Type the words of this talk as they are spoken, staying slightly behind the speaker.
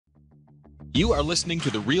You are listening to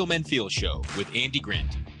the Real Men Feel Show with Andy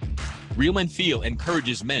Grant. Real Men Feel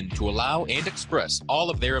encourages men to allow and express all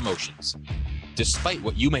of their emotions. Despite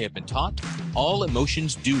what you may have been taught, all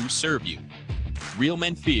emotions do serve you. Real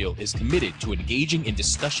Men Feel is committed to engaging in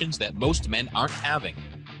discussions that most men aren't having,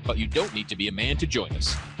 but you don't need to be a man to join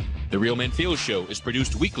us. The Real Men Feel Show is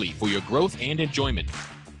produced weekly for your growth and enjoyment.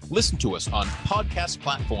 Listen to us on podcast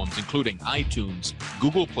platforms including iTunes,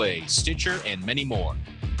 Google Play, Stitcher, and many more.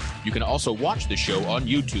 You can also watch the show on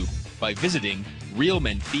YouTube by visiting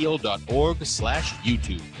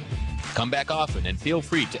realmenfeel.org/YouTube. Come back often and feel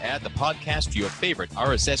free to add the podcast to your favorite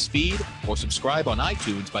RSS feed or subscribe on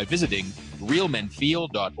iTunes by visiting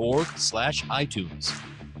realmenfeel.org/iTunes.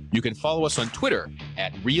 You can follow us on Twitter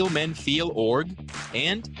at realmenfeelorg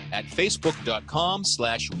and at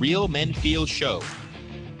facebook.com/realmenfeelshow.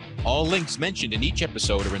 All links mentioned in each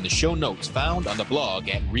episode are in the show notes found on the blog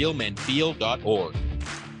at realmenfeel.org.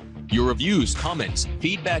 Your reviews, comments,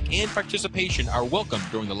 feedback, and participation are welcome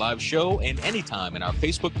during the live show and anytime in our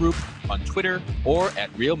Facebook group, on Twitter, or at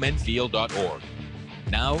realmenfeel.org.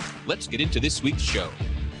 Now, let's get into this week's show.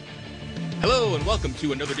 Hello, and welcome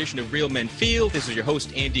to another edition of Real Men Feel. This is your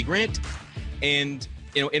host, Andy Grant. And,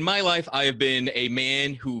 in my life, I have been a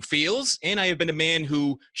man who feels, and I have been a man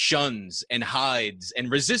who shuns and hides and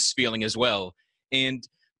resists feeling as well. And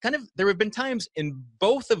there have been times in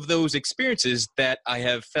both of those experiences that I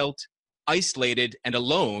have felt isolated and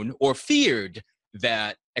alone, or feared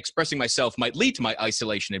that expressing myself might lead to my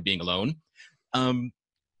isolation and being alone.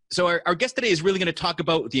 So our guest today is really going to talk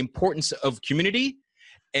about the importance of community.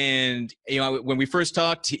 And, when we first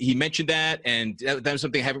talked, he mentioned that, and that was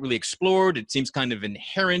something I haven't really explored. It seems kind of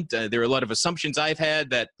inherent. There are a lot of assumptions I've had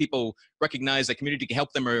that people recognize that community can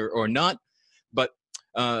help them or not. But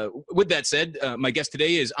with that said, my guest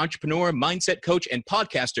today is entrepreneur, mindset coach, and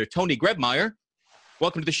podcaster Tony Grebmeier.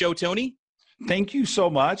 Welcome to the show, Tony. Thank you so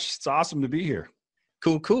much. It's awesome to be here.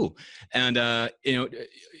 Cool. And,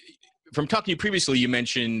 from talking to you previously, you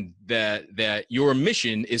mentioned that your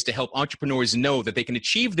mission is to help entrepreneurs know that they can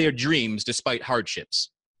achieve their dreams despite hardships.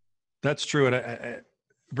 That's true. And it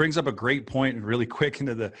brings up a great point, and really quick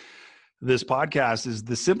into this podcast, is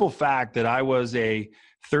the simple fact that I was a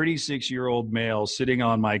 36-year-old male sitting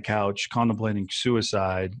on my couch contemplating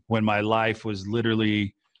suicide when my life was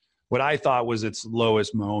literally what I thought was its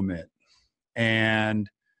lowest moment. And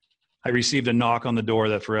I received a knock on the door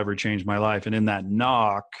that forever changed my life. And in that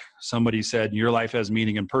knock, somebody said, your life has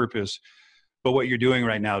meaning and purpose, but what you're doing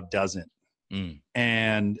right now doesn't.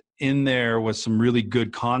 And in there was some really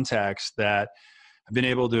good context that I've been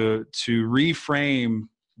able to reframe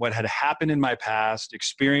what had happened in my past,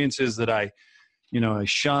 experiences that I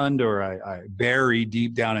shunned or I buried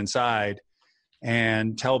deep down inside,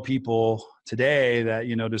 and tell people today that,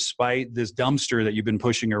 despite this dumpster that you've been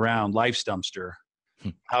pushing around, life's dumpster,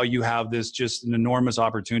 how you have this just an enormous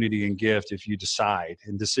opportunity and gift if you decide.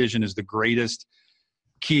 And decision is the greatest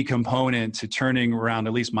key component to turning around,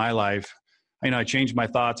 at least my life. I changed my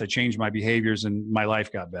thoughts, I changed my behaviors, and my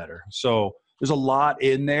life got better. So there's a lot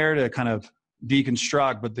in there to kind of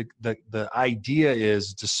deconstruct, but the idea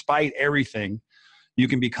is, despite everything, you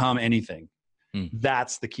can become anything.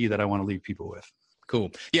 That's the key that I want to leave people with. Cool.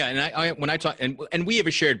 Yeah. And I when I talk, and we have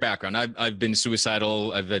a shared background. I've been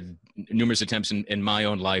suicidal. I've had numerous attempts in my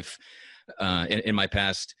own life, in my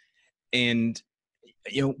past. And,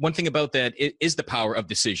 one thing about that is the power of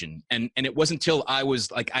decision. And it wasn't until I was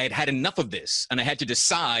like, I had enough of this and I had to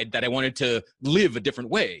decide that I wanted to live a different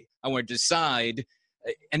way. I wanted to decide,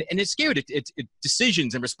 and it's scary. It's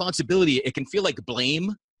decisions and responsibility. It can feel like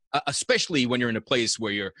blame. Especially when you're in a place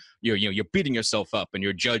where you're beating yourself up and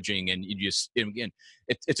you're judging, and you just, again,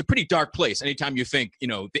 it's a pretty dark place. Anytime you think,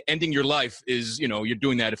 the ending your life is, you're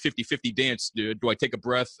doing that a 50-50 dance. Do I take a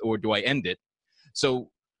breath or do I end it?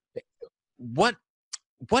 So what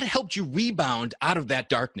helped you rebound out of that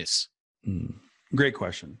darkness? Great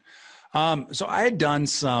question. So I had done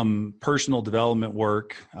some personal development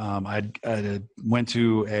work. I went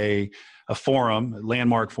to a forum, a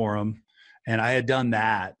landmark forum, and I had done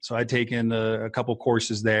that. So I'd taken a couple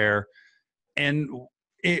courses there, and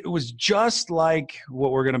it was just like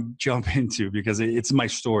what we're going to jump into, because it's my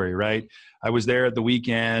story, right? I was there at the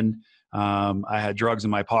weekend. I had drugs in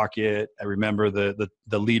my pocket. I remember the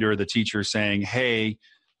leader, the teacher, saying, hey,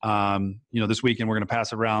 this weekend we're going to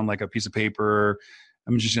pass around like a piece of paper.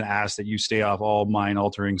 I'm just going to ask that you stay off all mind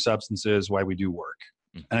altering substances while we do work.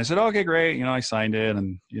 And I said, okay, great. I signed it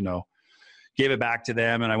and, gave it back to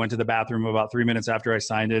them. And I went to the bathroom about 3 minutes after I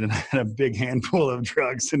signed it, and I had a big handful of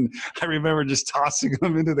drugs. And I remember just tossing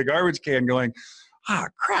them into the garbage can going,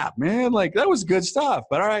 crap, man, like that was good stuff,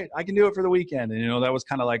 but all right, I can do it for the weekend. And, that was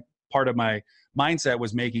kind of like part of my mindset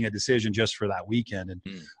was making a decision just for that weekend. And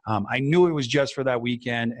I knew it was just for that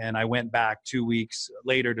weekend. And I went back 2 weeks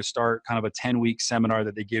later to start kind of a 10-week seminar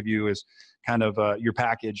that they give you as kind of your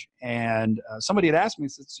package. And somebody had asked me,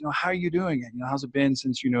 says, how are you doing? How's it been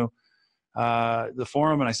since, the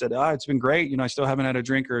forum? And I said, it's been great. I still haven't had a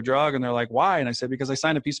drink or a drug. And they're like, why? And I said, because I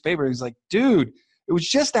signed a piece of paper. And he's like, dude, it was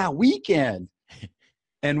just that weekend.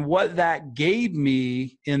 And what that gave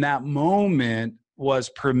me in that moment was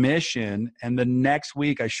permission. And the next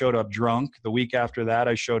week I showed up drunk. The week after that,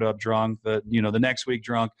 I showed up drunk. The next week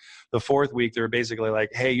drunk. The fourth week, they were basically like,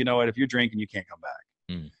 hey, you know what? If you're drinking, you can't come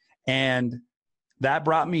back. And that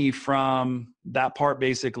brought me from that part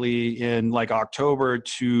basically in like October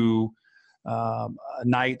to a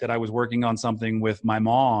night that I was working on something with my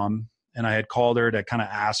mom, and I had called her to kind of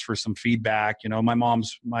ask for some feedback. My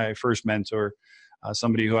mom's my first mentor,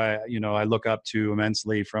 somebody who I look up to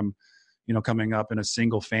immensely from, coming up in a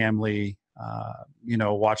single family,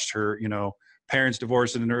 watched her, parents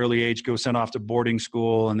divorced at an early age, go sent off to boarding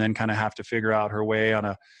school, and then kind of have to figure out her way on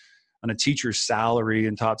a teacher's salary,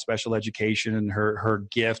 and taught special education, and her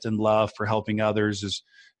gift and love for helping others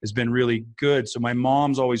has been really good. So my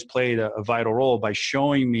mom's always played a vital role by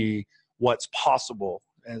showing me what's possible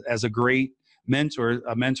as a great mentor.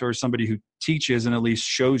 A mentor is somebody who teaches and at least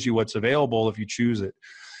shows you what's available if you choose it.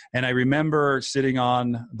 And I remember sitting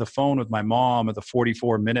on the phone with my mom at the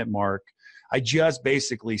 44-minute mark. I just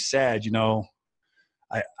basically said, you know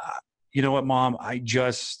what, Mom, I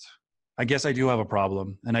guess I do have a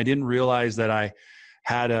problem. And I didn't realize that I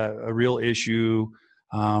had a real issue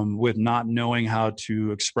with not knowing how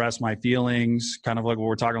to express my feelings, kind of like what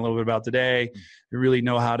we're talking a little bit about today. I really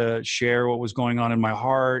know how to share what was going on in my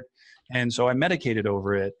heart. And so I medicated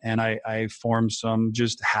over it, and I formed some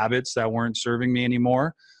just habits that weren't serving me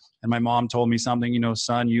anymore. And my mom told me something,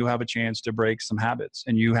 son, you have a chance to break some habits,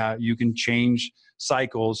 and you can change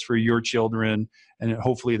cycles for your children and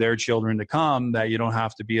hopefully their children to come, that you don't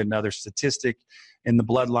have to be another statistic in the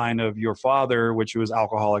bloodline of your father, which was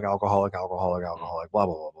alcoholic, blah, blah, blah,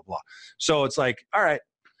 blah, blah. So it's like, all right.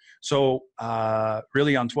 So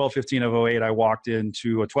really on 12/15/08, I walked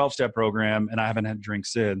into a 12-step program, and I haven't had a drink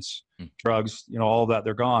since. Drugs, all of that,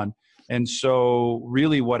 they're gone. And so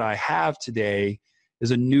really what I have today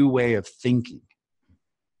is a new way of thinking.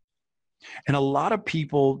 And a lot of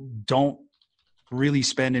people don't really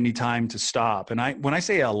spend any time to stop. And when I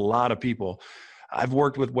say a lot of people, I've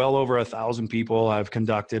worked with well over 1,000 people. I've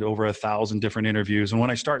conducted over 1,000 different interviews. And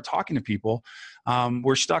when I start talking to people,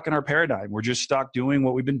 we're stuck in our paradigm. We're just stuck doing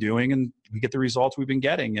what we've been doing, and we get the results we've been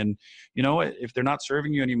getting. And, if they're not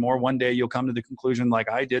serving you anymore, one day you'll come to the conclusion,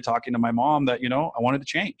 like I did talking to my mom, that, I wanted to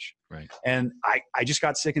change. Right. And I just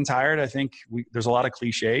got sick and tired. I think there's a lot of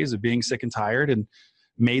cliches of being sick and tired, and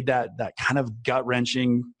made that kind of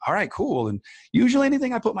gut-wrenching, all right, cool. And usually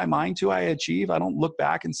anything I put my mind to, I achieve. I don't look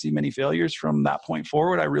back and see many failures from that point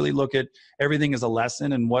forward. I really look at everything as a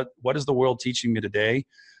lesson, and what is the world teaching me today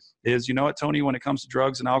is, you know what, Tony, when it comes to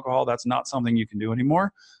drugs and alcohol, that's not something you can do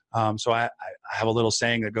anymore. So I have a little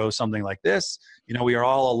saying that goes something like this. We are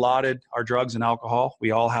all allotted our drugs and alcohol.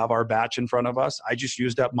 We all have our batch in front of us. I just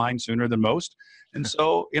used up mine sooner than most. And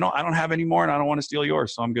so, I don't have any more, and I don't want to steal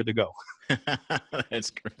yours. So I'm good to go.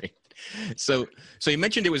 That's great. So you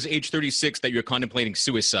mentioned it was age 36 that you're contemplating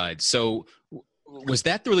suicide. So was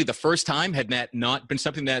that really the first time? Had that not been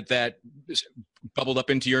something that bubbled up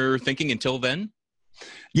into your thinking until then?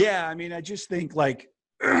 Yeah. I mean, I just think like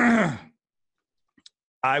I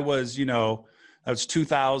was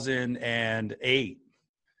 2008.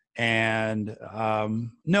 And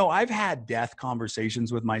no, I've had death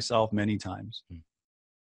conversations with myself many times.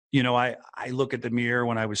 I look at the mirror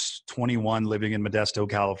when I was 21, living in Modesto,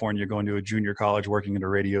 California, going to a junior college, working at a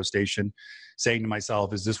radio station, saying to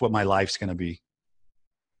myself, is this what my life's going to be?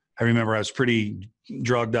 I remember I was pretty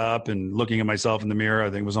drugged up and looking at myself in the mirror. I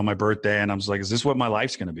think it was on my birthday. And I was like, is this what my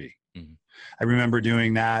life's going to be? Mm-hmm. I remember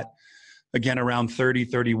doing that again around 30,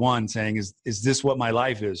 31, saying, is this what my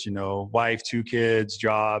life is? Wife, 2 kids,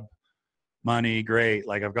 job, money, great.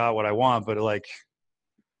 Like I've got what I want, but like,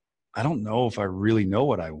 I don't know if I really know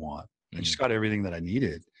what I want. I just got everything that I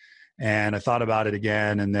needed. And I thought about it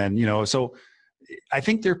again. And then, so I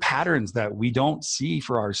think there are patterns that we don't see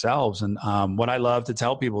for ourselves. And what I love to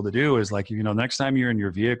tell people to do is like, next time you're in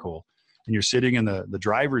your vehicle and you're sitting in the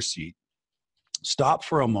driver's seat, stop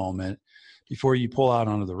for a moment before you pull out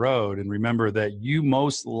onto the road, and remember that you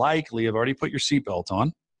most likely have already put your seatbelt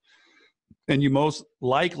on, and you most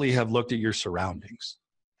likely have looked at your surroundings.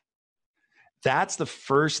 that's the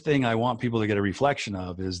first thing I want people to get a reflection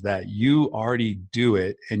of, is that you already do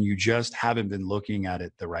it and you just haven't been looking at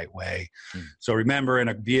it the right way. So remember, in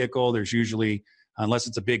a vehicle, there's usually, unless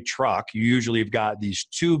it's a big truck, you usually have got these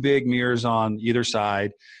two big mirrors on either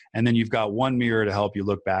side, and then you've got one mirror to help you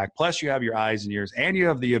look back. Plus you have your eyes and ears, and you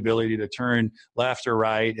have the ability to turn left or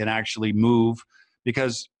right and actually move,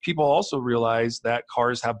 because people also realize that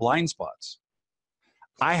cars have blind spots.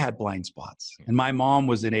 I had blind spots, and my mom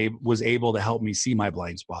was able to help me see my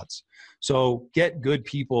blind spots. So get good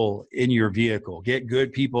people in your vehicle, get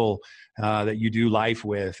good people that you do life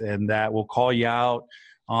with, and that will call you out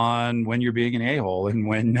on when you're being an a-hole, and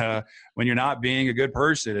when you're not being a good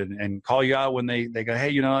person, and call you out when they go,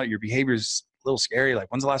 hey, you know, your behavior's a little scary.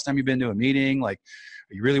 Like, when's the last time you've been to a meeting? Like,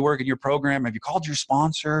 are you really working your program? Have you called your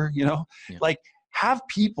sponsor? You know, like, have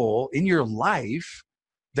people in your life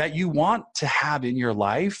that you want to have in your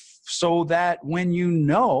life, so that when you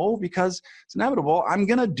know, because it's inevitable, I'm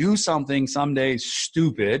going to do something someday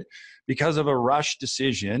stupid because of a rush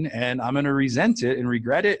decision, and I'm going to resent it and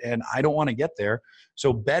regret it, and I don't want to get there.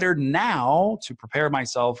 So better now to prepare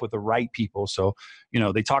myself with the right people. So, you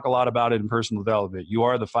know, they talk a lot about it in personal development. You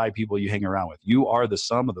are the 5 people you hang around with. You are the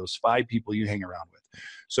sum of those 5 people you hang around with.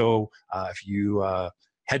 So if you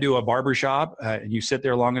head to a barber shop and you sit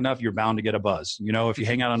there long enough, you're bound to get a buzz. You know, if you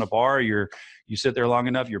hang out on a bar, you sit there long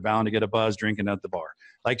enough, you're bound to get a buzz drinking at the bar.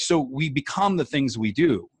 Like, so we become the things we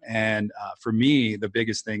do. And for me, the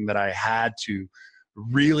biggest thing that I had to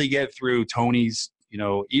really get through Tony's, you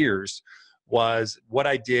know, ears was what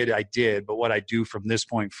I did, but what I do from this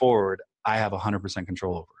point forward, I have 100%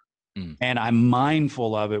 control over. And I'm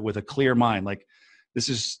mindful of it with a clear mind. Like, this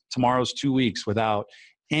is tomorrow's 2 weeks without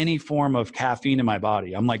any form of caffeine in my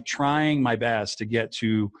body. I'm like trying my best to get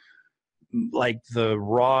to like the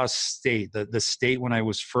raw state, the state when I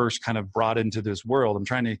was first kind of brought into this world. I'm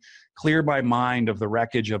trying to clear my mind of the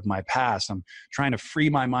wreckage of my past. I'm trying to free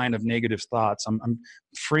my mind of negative thoughts. I'm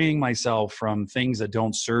freeing myself from things that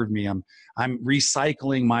don't serve me. I'm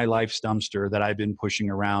recycling my life's dumpster that I've been pushing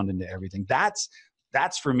around into everything. That's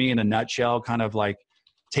for me in a nutshell, kind of like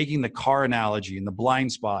taking the car analogy and the blind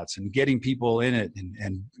spots and getting people in it,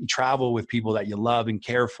 and travel with people that you love and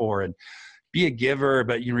care for, and be a giver.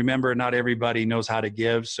 But you remember, not everybody knows how to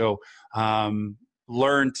give. So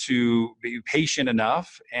learn to be patient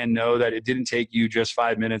enough and know that it didn't take you just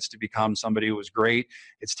 5 minutes to become somebody who was great.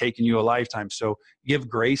 It's taken you a lifetime. So give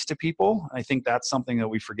grace to people. I think that's something that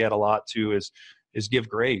we forget a lot too, is give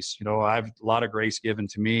grace. You know, I have a lot of grace given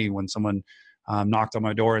to me when someone knocked on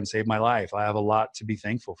my door and saved my life. I have a lot to be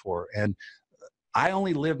thankful for. And I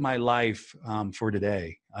only live my life for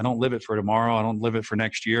today. I don't live it for tomorrow. I don't live it for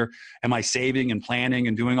next year. Am I saving and planning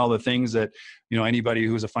and doing all the things that, you know, anybody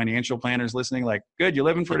who's a financial planner is listening, like, good, you're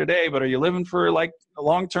living for today, but are you living for like a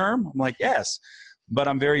long term? I'm like, yes, but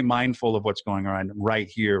I'm very mindful of what's going on right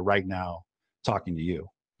here, right now, talking to you.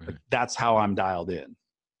 Like, that's how I'm dialed in.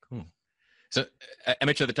 Cool. So I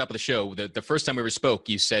mentioned at the top of the show that the first time we ever spoke,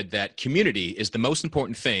 you said that community is the most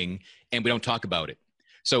important thing and we don't talk about it.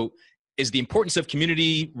 So is the importance of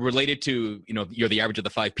community related to, you know, you're the average of the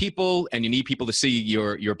 5 people and you need people to see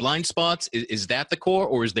your blind spots? Is that the core,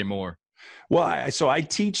 or is there more? Well, so I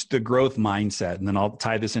teach the growth mindset, and then I'll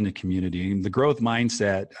tie this into community. And the growth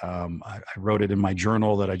mindset, I wrote it in my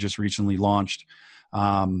journal that I just recently launched,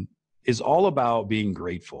 is all about being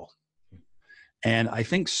grateful. And I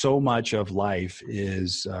think so much of life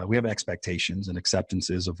is we have expectations and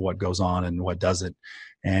acceptances of what goes on and what doesn't.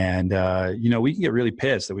 And, you know, we can get really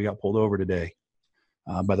pissed that we got pulled over today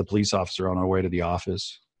by the police officer on our way to the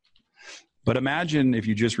office. But imagine if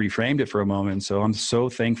you just reframed it for a moment. So I'm so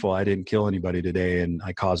thankful I didn't kill anybody today and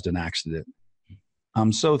I caused an accident.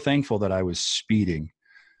 I'm so thankful that I was speeding,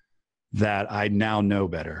 that I now know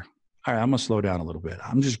better. All right, I'm going to slow down a little bit.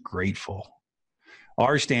 I'm just grateful.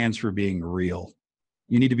 R stands for being real.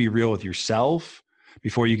 You need to be real with yourself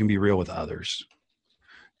before you can be real with others.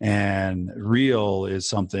 And real is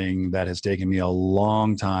something that has taken me a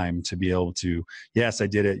long time to be able to, yes, I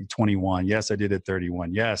did it at 21. Yes, I did it at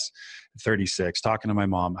 31. Yes, 36, talking to my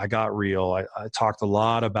mom. I got real. I talked a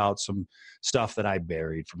lot about some stuff that I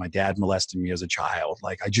buried from my dad molesting me as a child.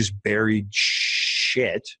 Like, I just buried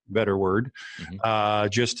shit, better word,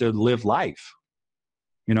 just to live life.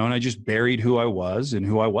 You know, and I just buried who I was and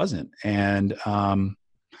who I wasn't. And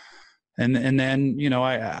then, you know,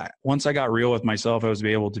 I once I got real with myself, I was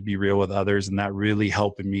able to be real with others. And that really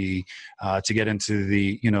helped me to get into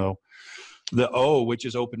the, you know, the O, which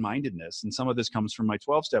is open-mindedness. And some of this comes from my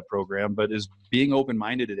 12-step program, but is being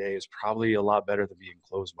open-minded today is probably a lot better than being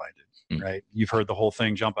closed-minded, right? You've heard the whole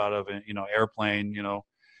thing, jump out of an, you know, airplane, you know,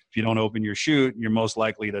 If you don't open your chute, you're most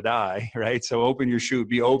likely to die, right? So open your chute,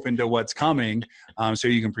 be open to what's coming, so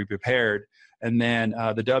you can be prepared. And then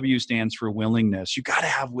the W stands for willingness. You got to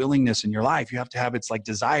have willingness in your life. You have to have, it's like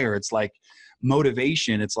desire. It's like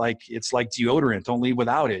motivation. It's like deodorant. Don't leave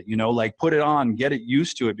without it. Like put it on, get it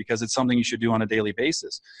used to it, because it's something you should do on a daily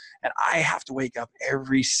basis. And I have to wake up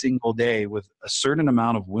every single day with a certain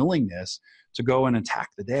amount of willingness to go and attack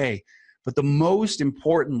the day. But the most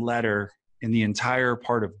important letter in the entire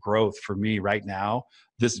part of growth for me right now,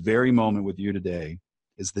 this very moment with you today,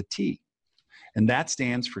 is the T. And that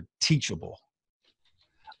stands for teachable.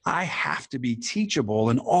 I have to be teachable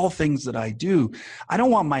in all things that I do. I don't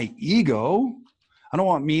want my ego. I don't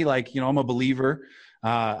want me like, I'm a believer.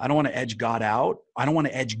 I don't want to edge God out. I don't want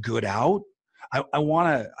to edge good out. I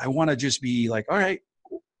want to just be like, all right,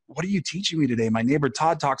 what are you teaching me today? My neighbor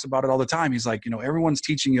Todd talks about it all the time. He's like, everyone's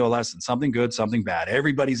teaching you a lesson, something good, something bad.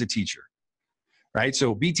 Everybody's a teacher, right?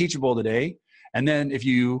 So be teachable today. And then if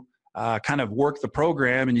you kind of work the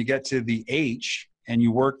program and you get to the H and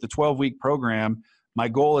you work the 12-week program, my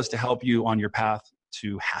goal is to help you on your path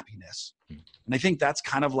to happiness. And I think that's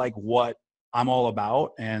kind of like what I'm all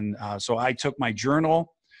about. And so I took my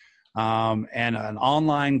journal and an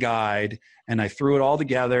online guide, and I threw it all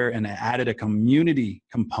together and I added a community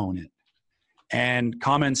component. And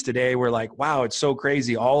comments today were like, wow, it's so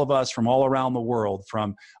crazy. All of us from all around the world,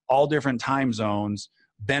 from all different time zones,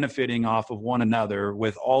 benefiting off of one another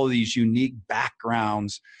with all of these unique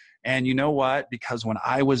backgrounds. And you know what? Because when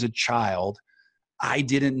I was a child, I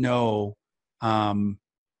didn't know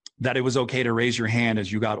that it was okay to raise your hand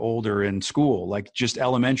as you got older in school. Like just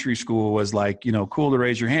elementary school was like, cool to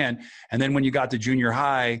raise your hand. And then when you got to junior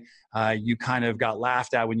high, you kind of got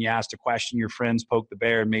laughed at when you asked a question. Your friends poked the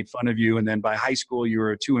bear and made fun of you. And then by high school, you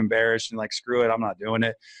were too embarrassed and like, screw it, I'm not doing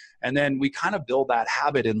it. And then we kind of build that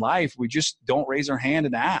habit in life. We just don't raise our hand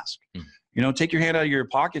and ask. Take your hand out of your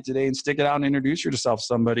pocket today and stick it out and introduce yourself to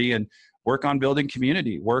somebody, and work on building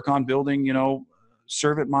community, work on building,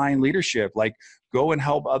 servant mind leadership. Like go and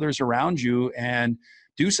help others around you and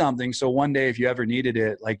do something. So one day, if you ever needed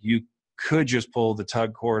it, like you could just pull the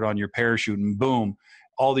tug cord on your parachute and boom,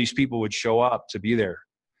 all these people would show up to be there.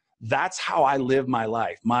 That's how I live my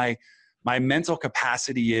life. My mental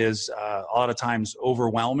capacity is a lot of times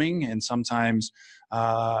overwhelming, and sometimes,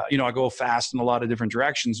 I go fast in a lot of different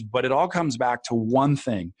directions, but it all comes back to one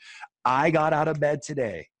thing. I got out of bed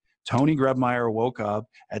today. Tony Grebmeyer woke up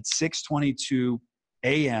at 6:22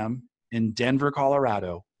 a.m. in Denver,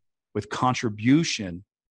 Colorado, with contribution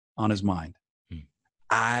on his mind.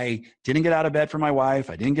 I didn't get out of bed for my wife.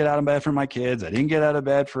 I didn't get out of bed for my kids. I didn't get out of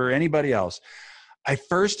bed for anybody else. I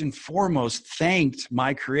first and foremost thanked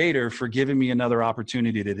my Creator for giving me another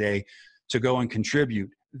opportunity today to go and contribute.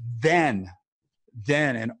 Then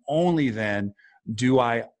and only then do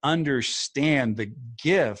I understand the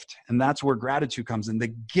gift, and that's where gratitude comes in, the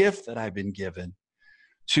gift that I've been given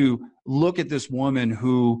to look at this woman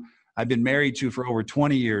who I've been married to for over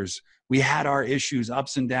 20 years. We had our issues,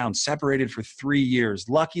 ups and downs, separated for 3 years,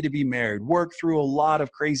 lucky to be married, worked through a lot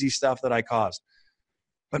of crazy stuff that I caused.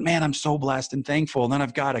 But man, I'm so blessed and thankful. And then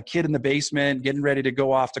I've got a kid in the basement getting ready to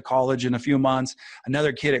go off to college in a few months,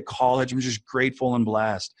 another kid at college. I'm just grateful and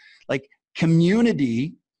blessed. Like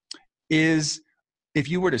community is, if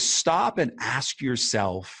you were to stop and ask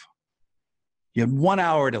yourself, you have 1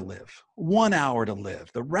 hour to live, 1 hour to live.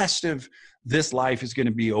 The rest of this life is going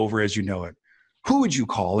to be over as you know it. Who would you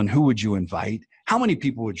call and who would you invite? How many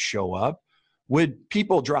people would show up? Would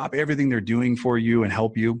people drop everything they're doing for you and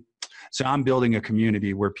help you? So I'm building a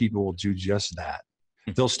community where people will do just that.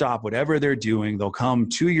 They'll stop whatever they're doing. They'll come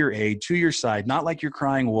to your aid, to your side, not like you're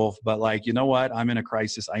crying wolf, but like, you know what? I'm in a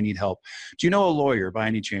crisis. I need help. Do you know a lawyer by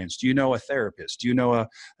any chance? Do you know a therapist? Do you know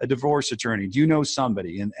a divorce attorney? Do you know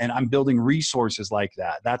somebody? And I'm building resources like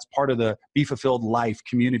that. That's part of the Be Fulfilled Life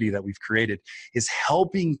community that we've created, is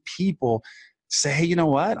helping people say, hey, you know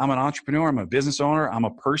what? I'm an entrepreneur. I'm a business owner. I'm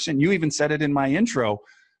a person. You even said it in my intro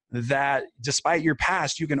that despite your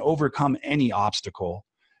past, you can overcome any obstacle.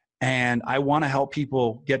 And I want to help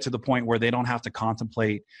people get to the point where they don't have to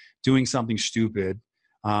contemplate doing something stupid,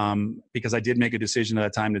 because I did make a decision at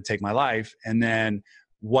that time to take my life. And then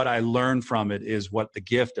what I learned from it is what the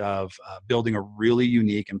gift of building a really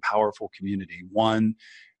unique and powerful community, one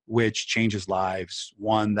which changes lives,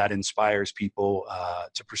 one that inspires people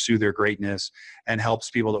to pursue their greatness and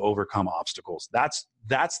helps people to overcome obstacles. That's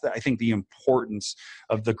I think the importance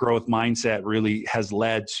of the growth mindset really has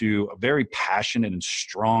led to a very passionate and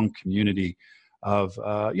strong community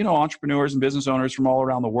entrepreneurs and business owners from all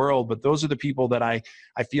around the world. But those are the people that I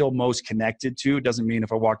feel most connected to. It doesn't mean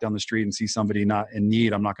if I walk down the street and see somebody not in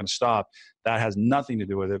need, I'm not going to stop. That has nothing to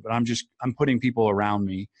do with it. But I'm putting people around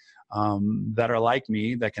me that are like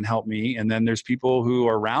me, that can help me. And then there's people who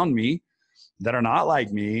are around me that are not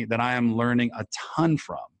like me, that I am learning a ton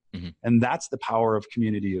from. Mm-hmm. And that's the power of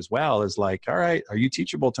community as well, is like, all right, are you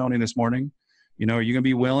teachable, Tony, this morning? Are you going to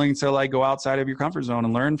be willing to like go outside of your comfort zone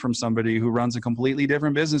and learn from somebody who runs a completely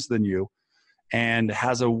different business than you and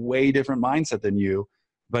has a way different mindset than you,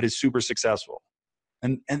 but is super successful?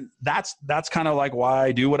 And that's kind of like why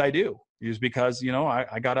I do what I do, is because,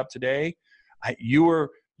 I got up today. You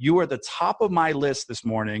were at the top of my list this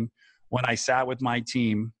morning when I sat with my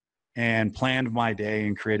team and planned my day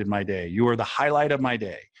and created my day. You were the highlight of my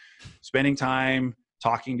day, spending time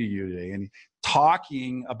talking to you today and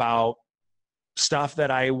talking about stuff that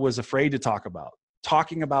I was afraid to talk about,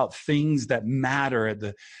 talking about things that matter at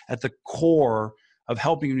the core of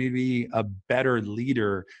helping me be a better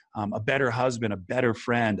leader, a better husband, a better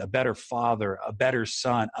friend, a better father, a better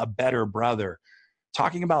son, a better brother.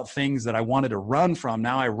 Talking about things that I wanted to run from,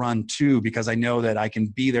 now I run to, because I know that I can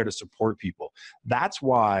be there to support people. That's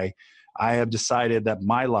why I have decided that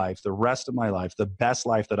my life, the rest of my life, the best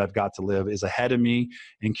life that I've got to live is ahead of me,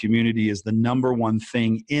 and community is the number one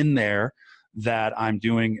thing in there that I'm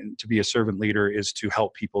doing to be a servant leader, is to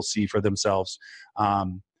help people see for themselves.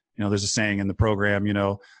 There's a saying in the program,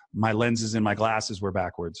 my lenses in my glasses were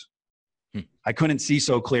backwards. I couldn't see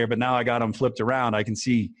so clear, but now I got them flipped around. I can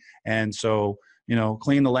see. And so,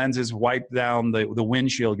 clean the lenses, wipe down the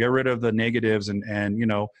windshield, get rid of the negatives, and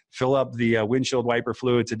fill up the windshield wiper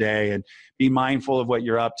fluid today, and be mindful of what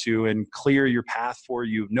you're up to and clear your path for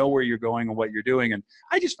you, know where you're going and what you're doing. And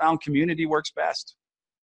I just found community works best.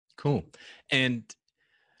 Cool. And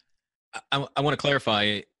I want to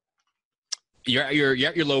clarify, you're at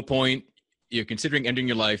your low point. You're considering ending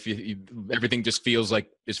your life. Everything just feels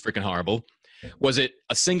like it's freaking horrible. Was it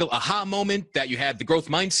a single aha moment that you had the growth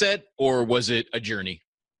mindset, or was it a journey?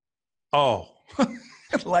 Oh,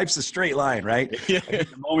 life's a straight line, right? Yeah. The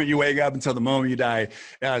moment you wake up until the moment you die.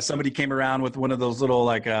 Somebody came around with one of those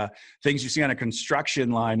little things you see on a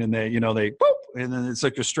construction line, and they boop, and then it's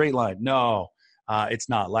like a straight line. No. It's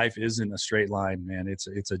not. Life isn't a straight line, man.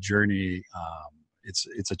 It's a journey.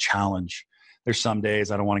 It's a challenge. There's some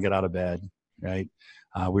days I don't want to get out of bed, right?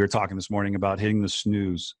 We were talking this morning about hitting the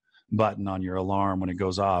snooze button on your alarm when it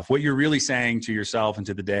goes off. What you're really saying to yourself and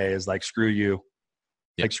to the day is like, screw you.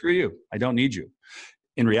 Yep. Like, screw you. I don't need you.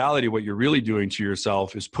 In reality, what you're really doing to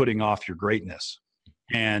yourself is putting off your greatness.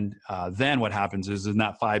 And then what happens is in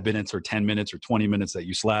that 5 minutes or 10 minutes or 20 minutes that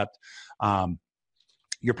you slept,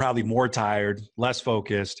 you're probably more tired, less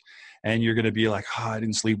focused, and you're going to be like, I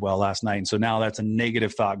didn't sleep well last night. And so now that's a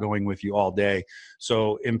negative thought going with you all day.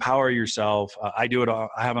 So empower yourself. I do it. I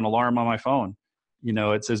have an alarm on my phone.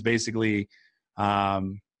 It says basically,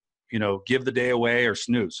 give the day away or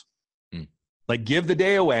snooze. Like, give the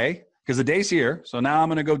day away, because the day's here. So now I'm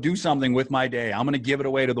going to go do something with my day. I'm going to give it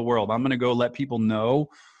away to the world. I'm going to go let people know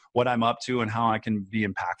what I'm up to and how I can be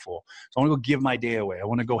impactful. So I want to go give my day away. I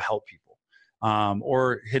want to go help people.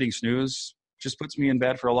 Or hitting snooze just puts me in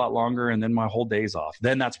bed for a lot longer, and then my whole day's off.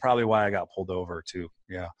 Then that's probably why I got pulled over too.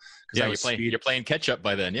 Yeah. Yeah, you're playing catch up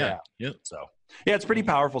by then. Yeah. So yeah, it's pretty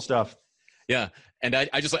powerful stuff. Yeah. And I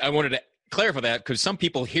wanted to clarify that, because some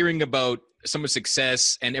people hearing about someone's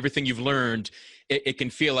success and everything you've learned, it can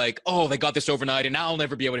feel like, oh, they got this overnight and I'll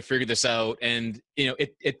never be able to figure this out. And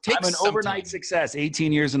it takes I'm an overnight success,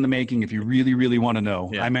 18 years in the making, if you really, really want to know.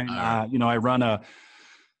 Yeah. I mean, I run an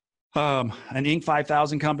Inc.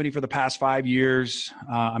 5000 company for the past 5 years.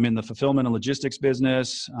 I'm in the fulfillment and logistics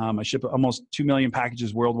business. I ship almost 2 million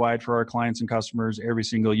packages worldwide for our clients and customers every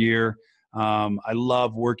single year. I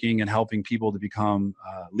love working and helping people to become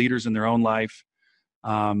leaders in their own life.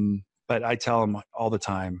 But I tell them all the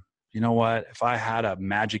time, you know what? If I had a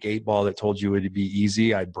magic 8-ball that told you it'd be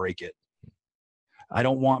easy, I'd break it. I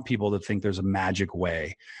don't want people to think there's a magic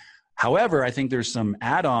way. However, I think there's some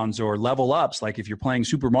add-ons or level ups. Like if you're playing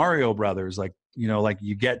Super Mario Brothers, like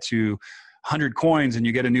you get to 100 coins and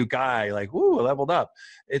you get a new guy, like, ooh, I leveled up.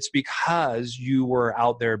 It's because you were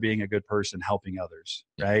out there being a good person, helping others,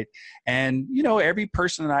 right? And, every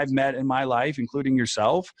person that I've met in my life, including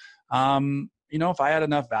yourself, if I had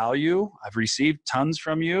enough value, I've received tons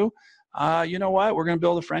from you. You know what? We're going to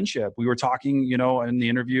build a friendship. We were talking, in the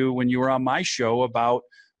interview when you were on my show about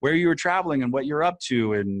where you were traveling and what you're up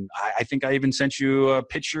to. And I think I even sent you a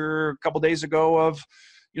picture a couple days ago of,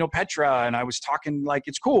 Petra. And I was talking like,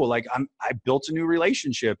 it's cool. Like I built a new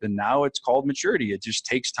relationship, and now it's called maturity. It just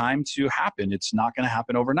takes time to happen. It's not going to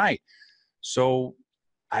happen overnight. So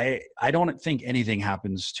I don't think anything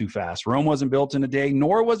happens too fast. Rome wasn't built in a day,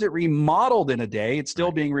 nor was it remodeled in a day. It's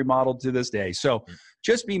still being remodeled to this day. So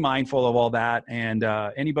just be mindful of all that. And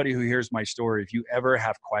anybody who hears my story, if you ever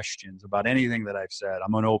have questions about anything that I've said,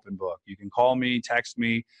 I'm an open book. You can call me, text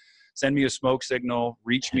me, send me a smoke signal,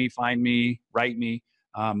 reach me, find me, write me.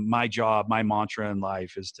 My job, my mantra in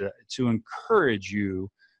life is to encourage you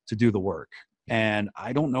to do the work. And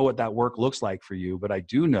I don't know what that work looks like for you, but I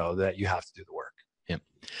do know that you have to do the work. Yeah.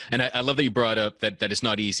 And I love that you brought up that it's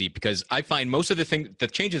not easy, because I find most of the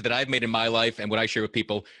changes that I've made in my life and what I share with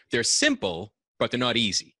people, they're simple, but they're not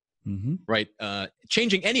easy, right?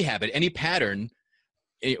 Changing any habit, any pattern,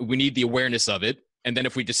 we need the awareness of it. And then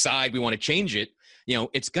if we decide we want to change it,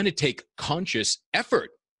 it's going to take conscious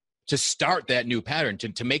effort to start that new pattern,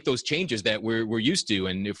 to make those changes that we're used to.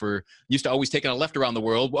 And if we're used to always taking a left around the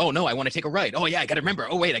world, oh no, I want to take a right. Oh yeah, I got to remember.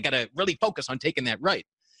 Oh wait, I got to really focus on taking that right.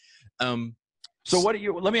 So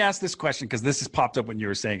let me ask this question, because this has popped up when you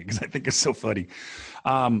were saying it, because I think it's so funny.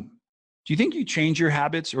 Do you think you change your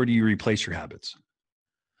habits, or do you replace your habits?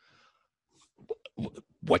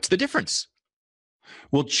 What's the difference?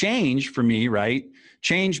 Well, change for me, right?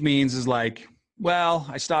 Change means is like, well,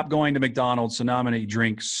 I stopped going to McDonald's, so now I'm going to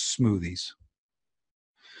drink smoothies.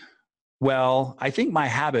 Well, I think my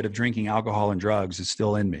habit of drinking alcohol and drugs is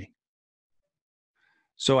still in me.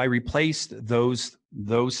 So I replaced those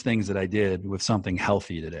things that I did with something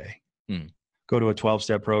healthy today. Go to a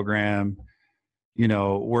 12-step program,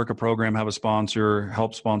 work a program, have a sponsor,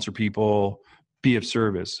 help sponsor people, be of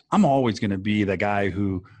service. I'm always going to be the guy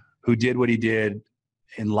who did what he did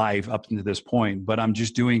in life up to this point, but I'm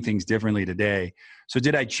just doing things differently today. So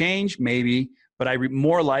did I change? Maybe, but I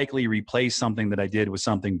more likely replace something that I did with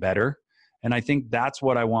something better. And I think that's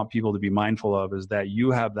what I want people to be mindful of, is that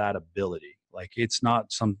you have that ability. Like, it's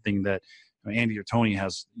not something that Andy or Tony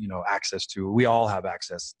has, access to. We all have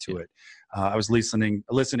access to it. I was listening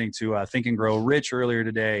to Think and Grow Rich earlier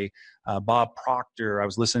today. Bob Proctor. I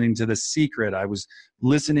was listening to The Secret. I was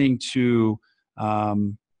listening to,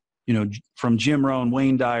 from Jim Rohn,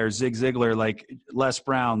 Wayne Dyer, Zig Ziglar, like Les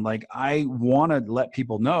Brown. Like, I want to let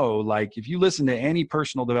people know, like, if you listen to any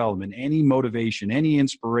personal development, any motivation, any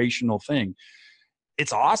inspirational thing,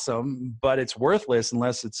 it's awesome, but it's worthless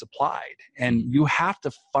unless it's applied. And you have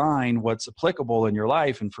to find what's applicable in your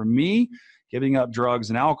life. And for me, giving up drugs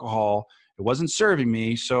and alcohol, it wasn't serving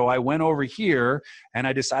me. So I went over here and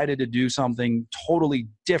I decided to do something totally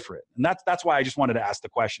different. And that's why I just wanted to ask the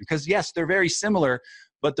question, because yes, they're very similar,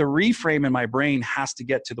 but the reframe in my brain has to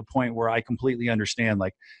get to the point where I completely understand,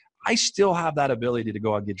 like, I still have that ability to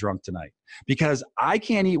go out and get drunk tonight, because I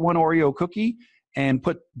can't eat one Oreo cookie and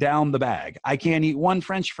put down the bag. I can't eat one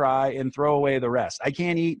French fry and throw away the rest. I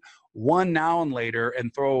can't eat one Now and Later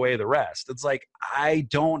and throw away the rest. It's like, I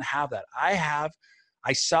don't have that.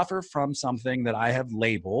 I suffer from something that I have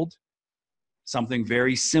labeled something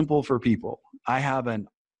very simple for people. I have an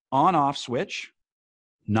on-off switch,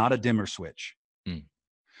 not a dimmer switch.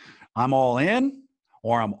 I'm all in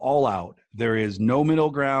or I'm all out. There is no middle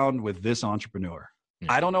ground with this entrepreneur.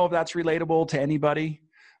 I don't know if that's relatable to anybody,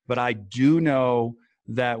 but I do know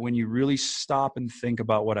that when you really stop and think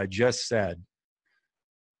about what I just said,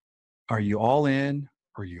 are you all in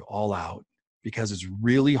or are you all out? Because it's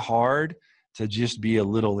really hard to just be a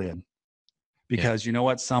little in. Because you know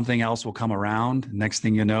what? Something else will come around. Next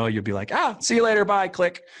thing you know, you'll be like, see you later, bye,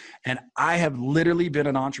 click. And I have literally been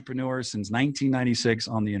an entrepreneur since 1996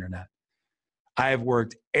 on the internet. I have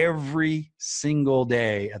worked every single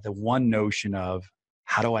day at the one notion of,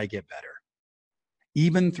 how do I get better?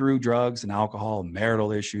 Even through drugs and alcohol and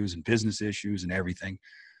marital issues and business issues and everything.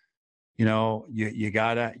 You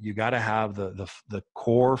gotta have the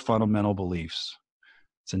core fundamental beliefs.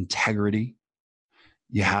 It's integrity.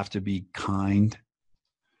 You have to be kind,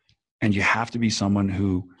 and you have to be someone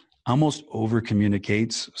who almost over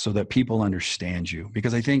communicates so that people understand you.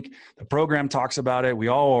 Because I think the program talks about it. We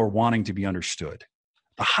all are wanting to be understood.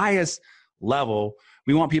 The highest level,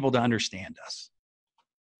 we want people to understand us.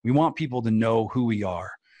 We want people to know who we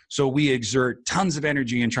are. So we exert tons of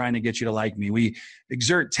energy in trying to get you to like me. We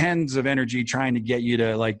exert tons of energy trying to get you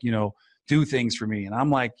to do things for me. And I'm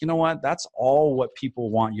like, you know what? That's all what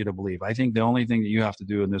people want you to believe. I think the only thing that you have to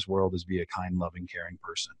do in this world is be a kind, loving, caring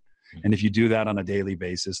person. And if you do that on a daily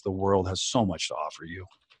basis, the world has so much to offer you.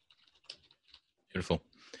 Beautiful.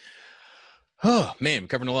 Oh man, we're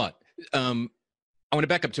covering a lot. I want to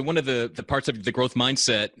back up to one of the parts of the growth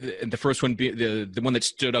mindset. The first one, the one that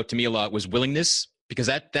stood out to me a lot, was willingness, because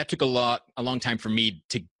that took a long time for me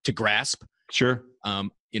to grasp. Sure.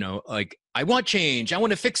 Like, I want change. I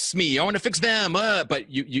want to fix me. I want to fix them. But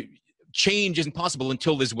change isn't possible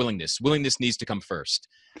until there's willingness. Willingness needs to come first.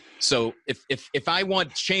 So if I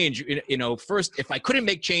want change, first, if I couldn't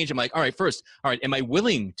make change, I'm like, all right, am I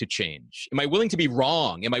willing to change? Am I willing to be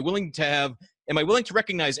wrong? Am I willing to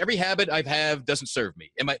recognize every habit I've have doesn't serve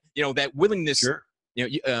me? Am I, that willingness, Sure.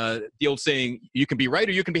 the old saying, you can be right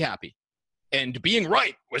or you can be happy. And being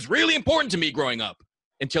right was really important to me growing up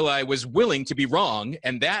until I was willing to be wrong.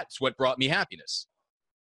 And that's what brought me happiness.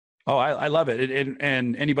 Oh, I love it.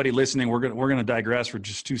 And anybody listening, we're gonna digress for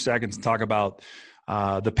just 2 seconds and talk about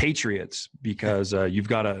the Patriots, because you've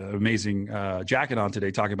got an amazing jacket on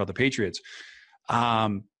today talking about the Patriots.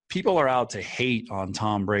 People are out to hate on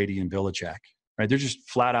Tom Brady and Belichick, right? They're just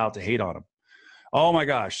flat out to hate on him. Oh my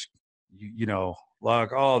gosh,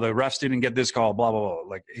 like, oh, the refs didn't get this call, blah, blah, blah.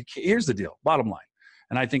 Like, here's the deal, bottom line.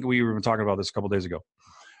 And I think we were talking about this a couple of days ago.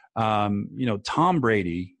 Tom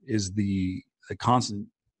Brady is the constant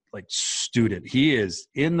student. He is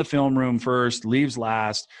in the film room first, leaves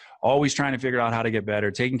last, always trying to figure out how to get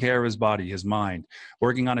better, taking care of his body, his mind,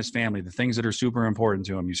 working on his family, the things that are super important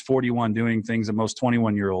to him. He's 41, doing things that most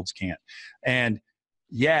 21-year-olds can't. And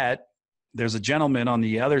yet there's a gentleman on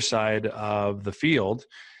the other side of the field,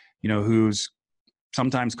 who's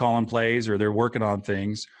sometimes calling plays or they're working on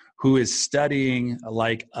things, who is studying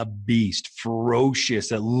like a beast,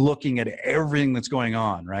 ferocious at looking at everything that's going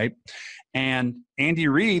on, right? And Andy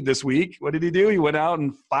Reid this week, what did he do? He went out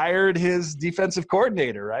and fired his defensive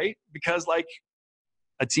coordinator, right? Because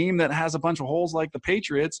a team that has a bunch of holes like the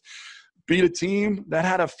Patriots beat a team that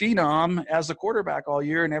had a phenom as a quarterback all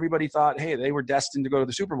year, and everybody thought, hey, they were destined to go to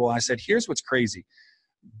the Super Bowl. And I said, here's what's crazy.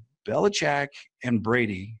 Belichick and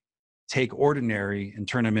Brady take ordinary and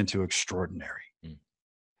turn them into extraordinary.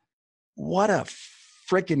 What a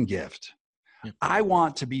freaking gift. Yeah. I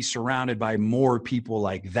want to be surrounded by more people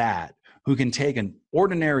like that, who can take an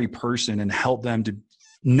ordinary person and help them to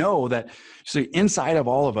know that inside of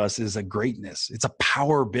all of us is a greatness. It's a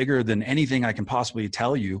power bigger than anything I can possibly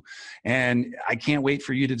tell you. And I can't wait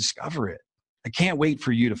for you to discover it. I can't wait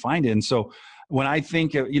for you to find it. And so when I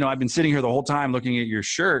think, I've been sitting here the whole time looking at your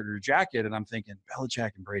shirt or jacket, and I'm thinking,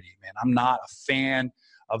 Belichick and Brady, man, I'm not a fan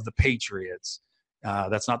of the Patriots.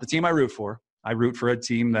 That's not the team I root for. I root for a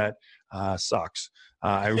team that sucks.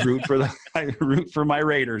 I root for my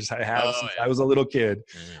Raiders. I have since I was a little kid.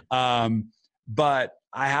 But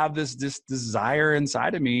I have this desire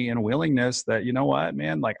inside of me and a willingness that, you know what,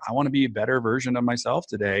 man, I want to be a better version of myself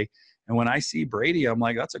today. And when I see Brady, I'm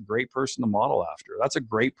like, that's a great person to model after. That's a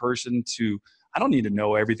great person I don't need to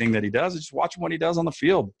know everything that he does. I just watch him what he does on the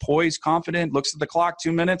field. Poised, confident, looks at the clock,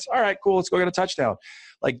 2 minutes. All right, cool. Let's go get a touchdown.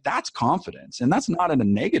 That's confidence. And that's not in a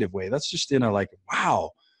negative way. That's just in a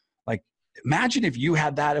wow. Imagine if you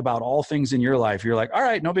had that about all things in your life. You're like, all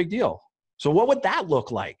right, no big deal. So what would that look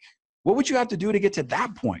like? What would you have to do to get to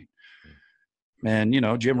that point? And,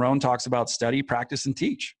 Jim Rohn talks about study, practice, and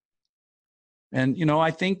teach. And, I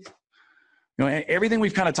think, everything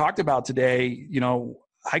we've kind of talked about today,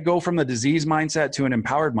 I go from the disease mindset to an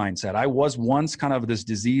empowered mindset. I was once kind of this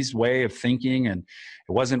diseased way of thinking, and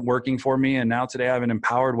it wasn't working for me. And now today I have an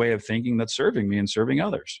empowered way of thinking that's serving me and serving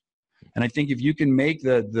others. And I think if you can make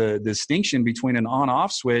the distinction between an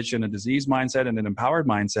on-off switch and a disease mindset and an empowered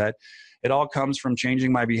mindset, it all comes from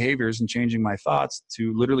changing my behaviors and changing my thoughts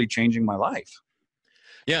to literally changing my life.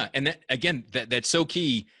 Yeah. And that's so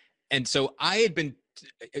key. And so I had been,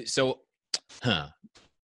 when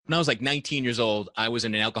I was 19 years old, I was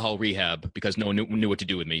in an alcohol rehab because no one knew what to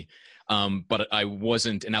do with me. But I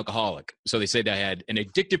wasn't an alcoholic. So they said I had an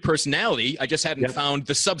addictive personality. I just hadn't found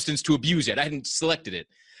the substance to abuse yet. I hadn't selected it.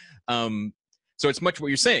 So it's much what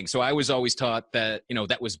you're saying. So I was always taught that,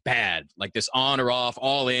 that was bad, like this on or off,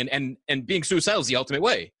 all in, and being suicidal is the ultimate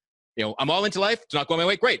way. I'm all into life. It's not going my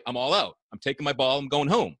way. Great. I'm all out. I'm taking my ball. I'm going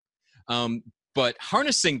home. But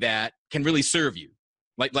harnessing that can really serve you.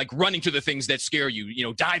 Like running to the things that scare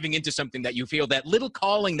you, diving into something that you feel that little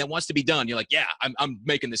calling that wants to be done. You're like, yeah, I'm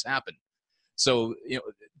making this happen. So,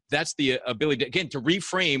 that's the ability to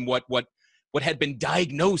reframe what had been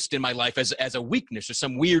diagnosed in my life as a weakness or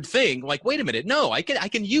some weird thing. Like, wait a minute. No, I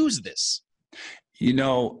can use this.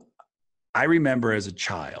 I remember as a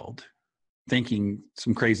child thinking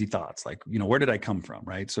some crazy thoughts, where did I come from?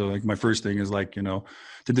 Right. So my first thing is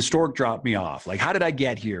did the stork drop me off? How did I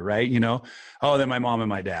get here? Right. Then my mom and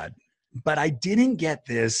my dad. But I didn't get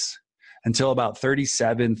this until about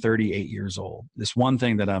 37, 38 years old. This one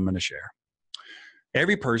thing that I'm going to share.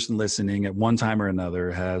 Every person listening at one time or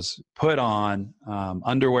another has put on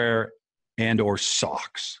underwear and or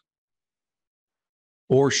socks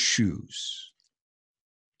or shoes.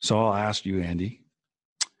 So I'll ask you, Andy,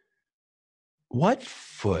 what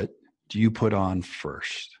foot do you put on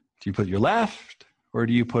first? Do you put your left or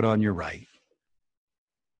do you put on your right?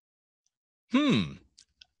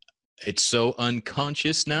 It's so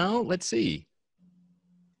unconscious now. Let's see.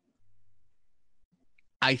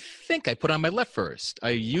 I think I put on my left first.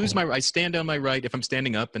 I stand on my right if I'm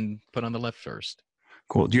standing up and put on the left first.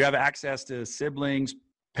 Cool. Do you have access to siblings,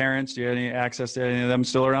 parents? Do you have any access to any of them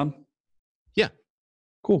still around? Yeah.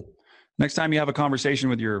 Cool. Next time you have a conversation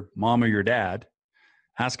with your mom or your dad,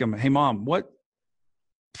 ask them, hey, Mom, what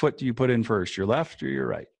foot do you put in first, your left or your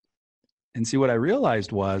right? And see, what I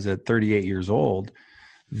realized was at 38 years old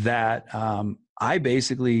that I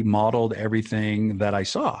basically modeled everything that I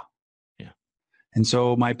saw. Yeah. And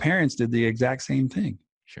so my parents did the exact same thing.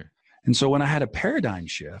 Sure. And so when I had a paradigm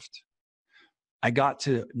shift, I got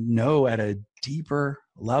to know at a deeper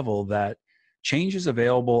level that change is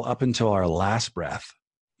available up until our last breath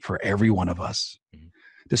for every one of us. Mm-hmm.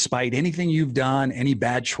 Despite anything you've done, any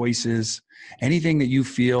bad choices, anything that you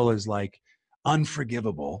feel is like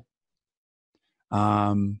unforgivable,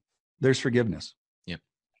 there's forgiveness. Yeah.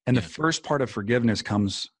 And the first part of forgiveness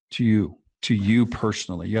comes to you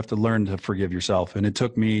personally. You have to learn to forgive yourself. And it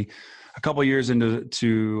took me a couple of years into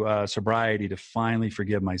sobriety to finally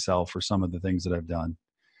forgive myself for some of the things that I've done.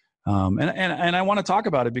 And I want to talk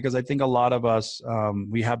about it because I think a lot of us,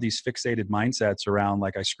 we have these fixated mindsets around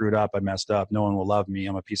like, I screwed up, I messed up, no one will love me,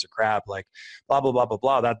 I'm a piece of crap, like blah, blah, blah, blah,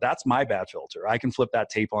 blah. That's my bad filter. I can flip that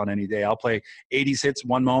tape on any day. I'll play 80s hits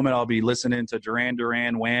one moment. I'll be listening to Duran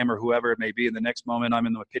Duran, Wham, or whoever it may be. And the next moment I'm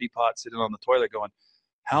in the pity pot sitting on the toilet going,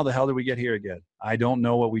 how the hell did we get here again? I don't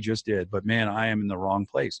know what we just did, but man, I am in the wrong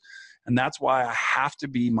place. And that's why I have to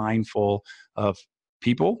be mindful of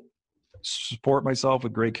people, support myself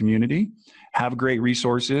with great community, have great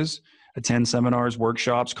resources, attend seminars,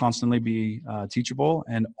 workshops, constantly be teachable,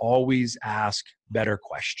 and always ask better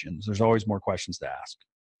questions. There's always more questions to ask.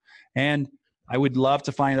 And I would love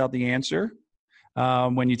to find out the answer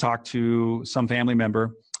when you talk to some family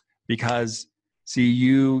member, because see,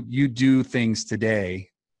 you do things today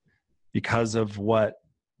because of what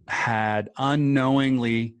had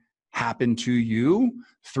unknowingly happened to you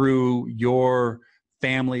through your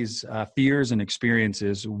family's fears and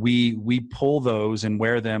experiences. We pull those and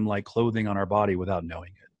wear them like clothing on our body without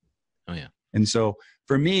knowing it. Oh yeah. And so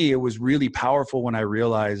for me, it was really powerful when I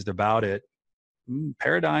realized about it.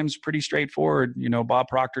 Paradigm's pretty straightforward. You know, Bob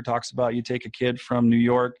Proctor talks about you take a kid from New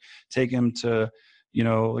York, take him to,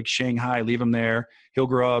 like Shanghai, leave him there. He'll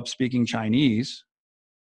grow up speaking Chinese,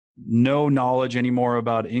 no knowledge anymore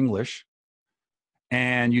about English.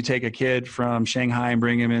 And you take a kid from Shanghai and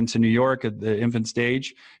bring him into New York at the infant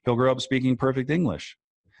stage, he'll grow up speaking perfect English.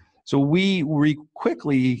 So we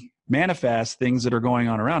quickly manifest things that are going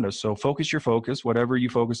on around us. So focus your focus. Whatever you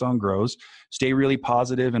focus on grows. Stay really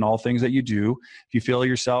positive in all things that you do. If you feel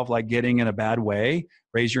yourself like getting in a bad way,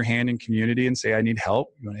 raise your hand in community and say, I need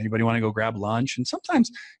help. Anybody want to go grab lunch? And sometimes,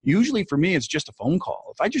 usually for me, it's just a phone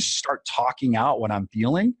call. If I just start talking out what I'm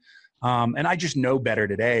feeling, and I just know better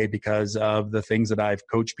today because of the things that I've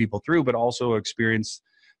coached people through, but also experienced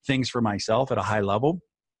things for myself at a high level,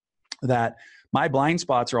 that my blind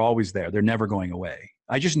spots are always there. They're never going away.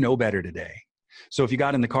 I just know better today. So if you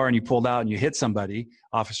got in the car and you pulled out and you hit somebody,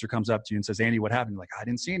 officer comes up to you and says, Andy, what happened? You're like, I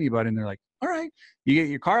didn't see anybody. And they're like, all right. You get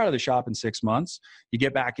your car out of the shop in 6 months. You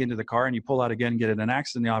get back into the car and you pull out again and get in an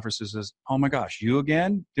accident. The officer says, oh my gosh, you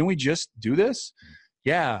again? Didn't we just do this?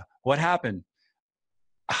 Yeah. What happened?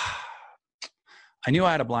 I knew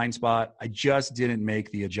I had a blind spot. I just didn't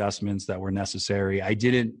make the adjustments that were necessary. I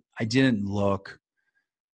didn't look.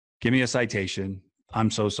 Give me a citation.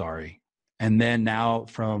 I'm so sorry. And then now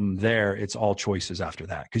from there, it's all choices after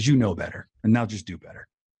that because you know better. And now just do better.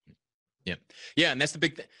 Yeah. Yeah. And that's the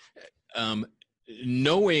big thing.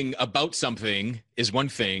 Knowing about something is one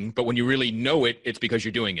thing, but when you really know it, it's because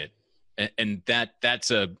you're doing it. And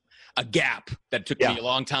that's a gap that took me a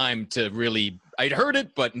long time to really, I'd heard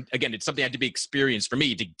it, but again, it's something that had to be experienced for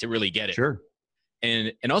me to really get it. Sure.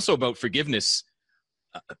 And also about forgiveness.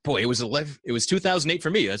 Boy, it was 2008 for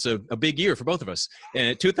me. That's a big year for both of us. And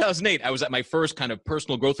in 2008, I was at my first kind of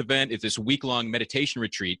personal growth event. It's this week-long meditation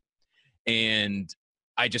retreat. And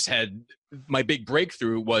I just had, my big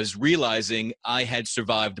breakthrough was realizing I had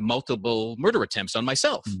survived multiple murder attempts on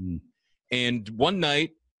myself. Mm-hmm. And one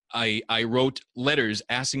night I wrote letters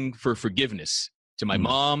asking for forgiveness to my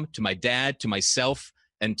mom, to my dad, to myself,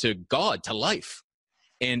 and to God, to life.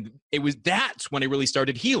 And that's when I really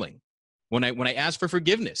started healing. When I asked for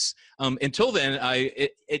forgiveness. Until then,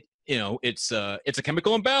 it's a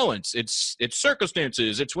chemical imbalance. It's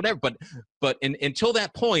circumstances. It's whatever. But until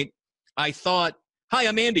that point, I thought, hi,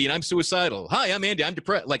 I'm Andy, and I'm suicidal. Hi, I'm Andy, I'm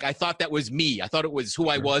depressed. Like I thought that was me. I thought it was who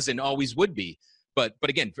I was and always would be. But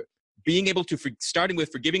again, being able to, starting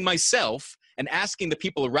with forgiving myself and asking the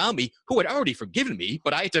people around me who had already forgiven me,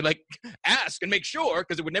 but I had to like ask and make sure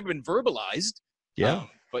because it would never been verbalized. Yeah.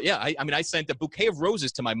 But yeah, I mean, I sent a bouquet of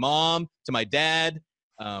roses to my mom, to my dad,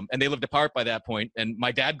 and they lived apart by that point. And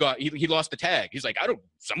my dad he lost the tag. He's like,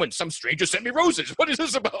 some stranger sent me roses. What is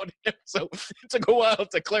this about? So it took a while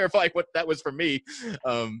to clarify what that was for me.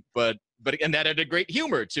 But again, that had a great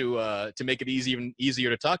humor to make it even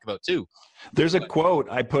easier to talk about too. There's a quote,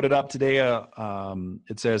 I put it up today.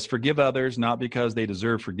 It says, forgive others, not because they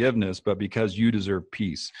deserve forgiveness, but because you deserve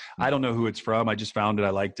peace. I don't know who it's from. I just found it.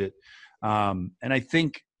 I liked it. And I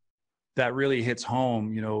think that really hits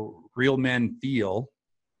home. Real men feel.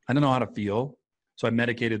 I don't know how to feel. So I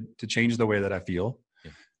medicated to change the way that I feel.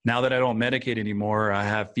 Yeah. Now that I don't medicate anymore, I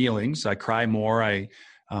have feelings. I cry more.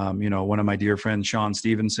 One of my dear friends, Sean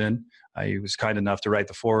Stevenson, he was kind enough to write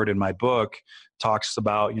the foreword in my book, talks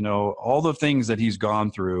about, all the things that he's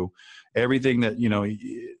gone through, everything that,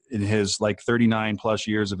 in his like 39 plus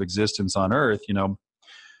years of existence on earth,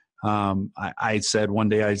 I said one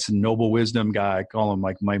day, I said, noble wisdom guy, I call him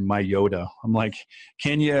like my Yoda. I'm like,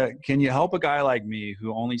 can you help a guy like me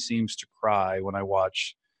who only seems to cry when I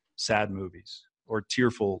watch sad movies or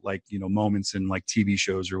tearful, like, moments in like TV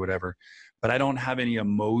shows or whatever, but I don't have any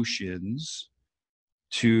emotions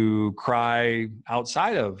to cry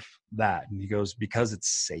outside of that. And he goes, because it's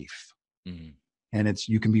safe. Mm-hmm. And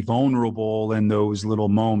you can be vulnerable in those little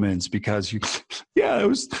moments because it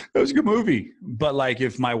was a good movie. But like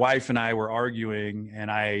if my wife and I were arguing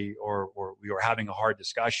and or we were having a hard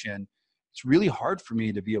discussion, it's really hard for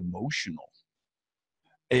me to be emotional.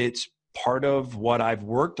 It's part of what I've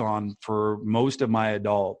worked on for most of my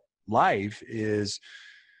adult life is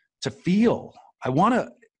to feel.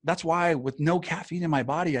 That's why with no caffeine in my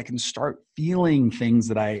body, I can start feeling things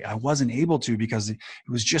that I wasn't able to because it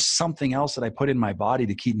was just something else that I put in my body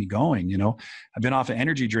to keep me going. I've been off of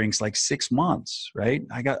energy drinks like 6 months, right?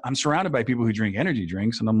 I'm surrounded by people who drink energy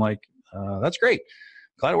drinks and I'm like, that's great.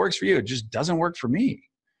 Glad it works for you. It just doesn't work for me.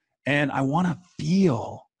 And I want to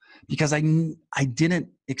feel because I didn't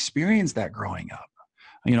experience that growing up.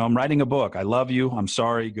 I'm writing a book. I love you. I'm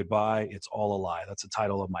sorry. Goodbye. It's all a lie. That's the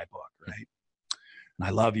title of my book, right? I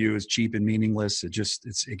love you is cheap and meaningless.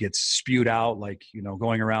 It gets spewed out like,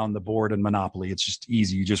 going around the board in Monopoly. It's just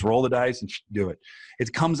easy. You just roll the dice and do it.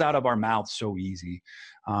 It comes out of our mouth so easy.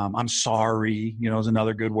 I'm sorry, is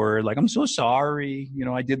another good word. Like, I'm so sorry.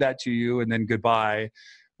 I did that to you and then goodbye.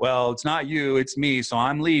 Well, it's not you, it's me. So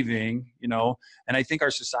I'm leaving, and I think our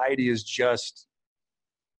society is just,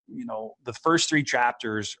 the first 3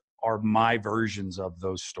 chapters are my versions of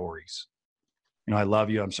those stories. I love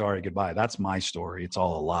you. I'm sorry. Goodbye. That's my story. It's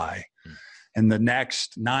all a lie. And the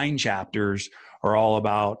next 9 chapters are all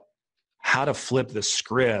about how to flip the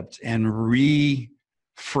script and reframe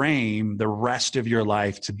the rest of your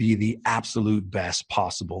life to be the absolute best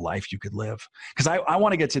possible life you could live. Because I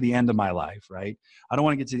want to get to the end of my life, right? I don't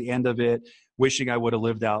want to get to the end of it wishing I would have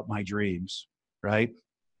lived out my dreams, right?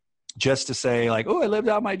 Just to say like, oh, I lived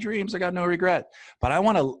out my dreams. I got no regret. But I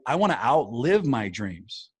want to outlive my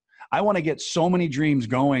dreams. I want to get so many dreams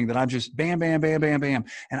going that I'm just bam, bam, bam, bam, bam.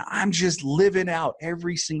 And I'm just living out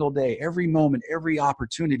every single day, every moment, every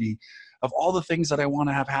opportunity of all the things that I want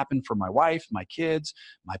to have happen for my wife, my kids,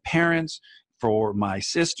 my parents, for my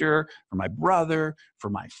sister, for my brother, for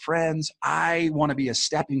my friends. I want to be a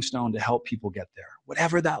stepping stone to help people get there,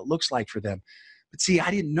 whatever that looks like for them. But see, I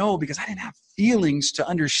didn't know because I didn't have feelings to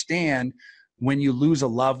understand when you lose a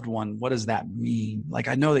loved one, what does that mean? Like,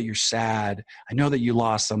 I know that you're sad. I know that you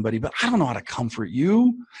lost somebody, but I don't know how to comfort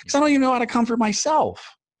you because I don't even know how to comfort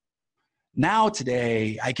myself. Now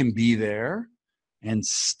today, I can be there and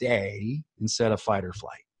stay instead of fight or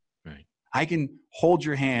flight. Right. I can hold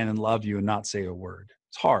your hand and love you and not say a word.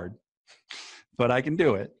 It's hard, but I can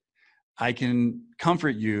do it. I can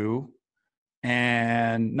comfort you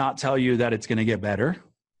and not tell you that it's going to get better,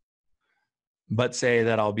 but say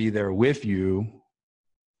that I'll be there with you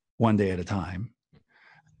one day at a time.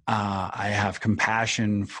 I have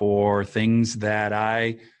compassion for things that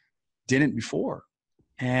I didn't before.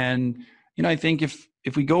 And, I think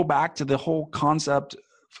if we go back to the whole concept,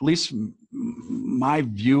 at least my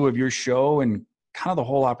view of your show and kind of the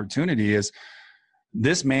whole opportunity is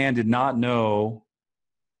this man did not know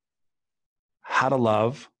how to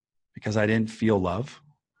love because I didn't feel love.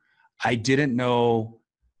 I didn't know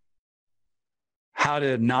how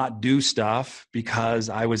to not do stuff because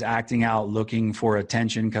I was acting out looking for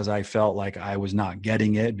attention because I felt like I was not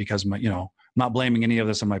getting it because I'm not blaming any of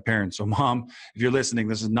this on my parents. So Mom, if you're listening,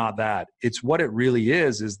 this is not that. It's what it really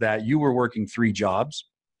is that you were working 3 jobs.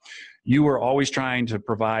 You were always trying to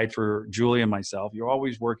provide for Julie and myself. You're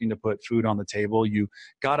always working to put food on the table. You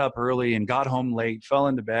got up early and got home late, fell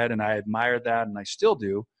into bed, and I admired that, and I still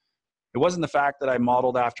do. It wasn't the fact that I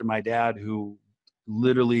modeled after my dad, who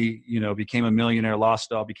literally, became a millionaire,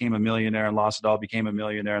 lost it all, became a millionaire, and lost it all, became a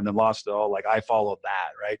millionaire, and then lost it all. Like, I followed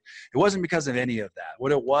that, right? It wasn't because of any of that.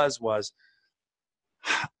 What it was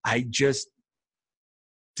I just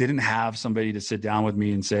didn't have somebody to sit down with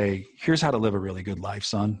me and say, here's how to live a really good life,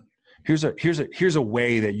 son. Here's a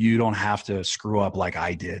way that you don't have to screw up like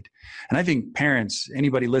I did. And I think parents,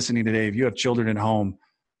 anybody listening today, if you have children at home,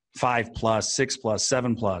 5+, 6+,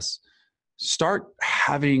 7+, start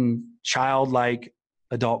having childlike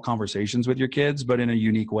adult conversations with your kids, but in a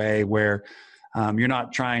unique way where you're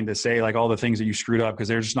not trying to say like all the things that you screwed up because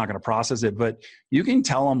they're just not going to process it. But you can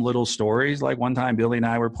tell them little stories. Like one time Billy and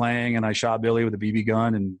I were playing and I shot Billy with a BB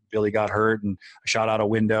gun and Billy got hurt, and I shot out a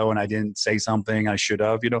window and I didn't say something I should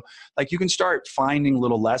have. Like you can start finding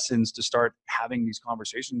little lessons to start having these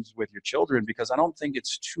conversations with your children, because I don't think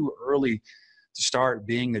it's too early to start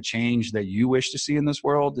being the change that you wish to see in this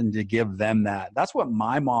world and to give them that. That's what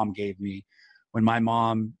my mom gave me. When my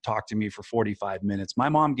mom talked to me for 45 minutes, my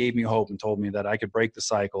mom gave me hope and told me that I could break the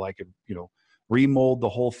cycle. I could, remold the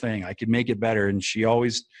whole thing. I could make it better. And she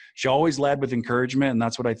always led with encouragement. And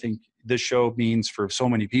that's what I think this show means for so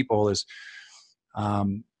many people is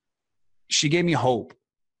she gave me hope.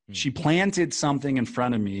 She planted something in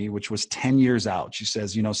front of me, which was 10 years out. She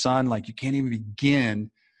says, son, like you can't even begin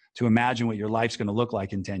to imagine what your life's going to look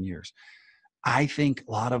like in 10 years. I think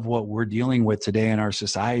a lot of what we're dealing with today in our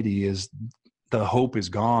society is the hope is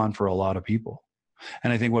gone for a lot of people.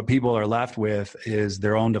 And I think what people are left with is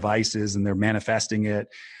their own devices, and they're manifesting it.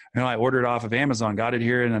 I ordered off of Amazon, got it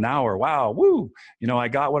here in an hour. Wow. Woo. I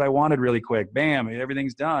got what I wanted really quick. Bam.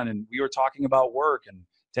 Everything's done. And we were talking about work and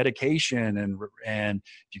dedication. And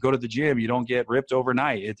if you go to the gym, you don't get ripped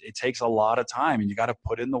overnight. It takes a lot of time, and you got to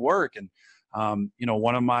put in the work. And,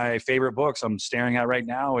 one of my favorite books I'm staring at right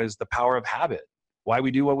now is The Power of Habit. Why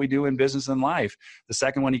we do what we do in business and life. The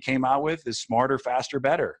second one he came out with is Smarter, Faster,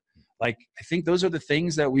 Better. Like, I think those are the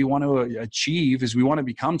things that we want to achieve. Is we want to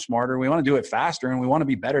become smarter, we want to do it faster, and we want to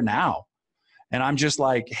be better now. And I'm just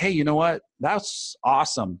like, hey, you know what? That's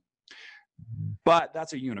awesome. But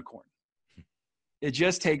that's a unicorn. It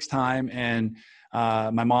just takes time. And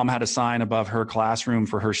my mom had a sign above her classroom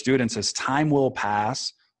for her students that says, time will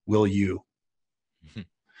pass, will you?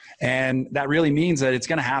 And that really means that it's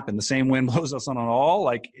going to happen. The same wind blows us on all.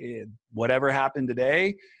 Like whatever happened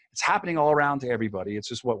today, it's happening all around to everybody. It's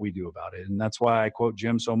just what we do about it. And that's why I quote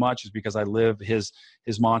Jim so much, is because I live his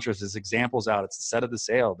mantras, his examples out. It's the set of the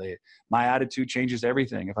sail. My attitude changes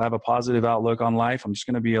everything. If I have a positive outlook on life, I'm just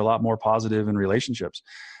going to be a lot more positive in relationships.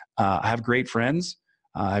 I have great friends.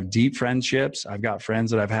 I have deep friendships. I've got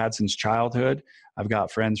friends that I've had since childhood. I've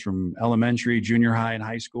got friends from elementary, junior high, and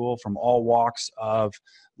high school, from all walks of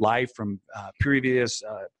life, from previous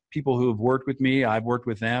people who have worked with me. I've worked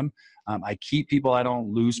with them. I keep people. I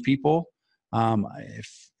don't lose people.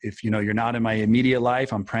 If you're not in my immediate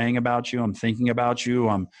life, I'm praying about you. I'm thinking about you.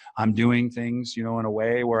 I'm doing things, in a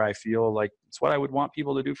way where I feel like it's what I would want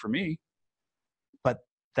people to do for me. But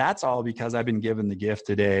that's all because I've been given the gift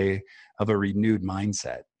today of a renewed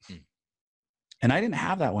mindset. And I didn't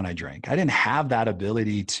have that when I drank. I didn't have that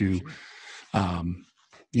ability to,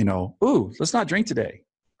 let's not drink today.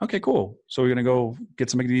 Okay, cool. So we're going to go get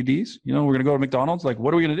some McDDs. We're going to go to McDonald's. Like,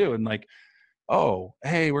 what are we going to do? And like, oh,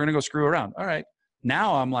 hey, we're going to go screw around. All right.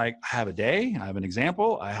 Now I'm like, I have a day. I have an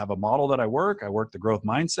example. I have a model that I work. I work the growth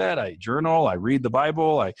mindset. I journal. I read the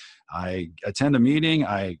Bible. I attend a meeting.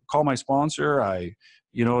 I call my sponsor.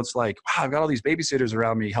 It's like, wow, I've got all these babysitters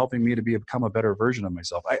around me helping me to become a better version of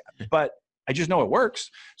myself. But I just know it works.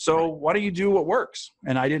 So why don't you do what works?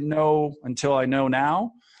 And I didn't know until I know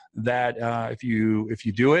now that if you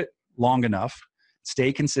do it long enough,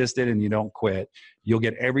 stay consistent, and you don't quit, you'll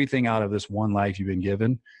get everything out of this one life you've been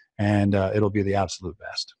given, and it'll be the absolute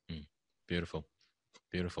best. Beautiful.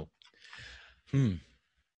 Beautiful.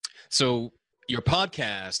 So your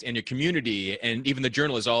podcast and your community and even the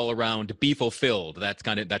journal is all around Be Fulfilled. That's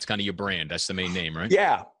kind of your brand. That's the main name, right?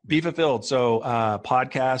 Yeah. Be Fulfilled. So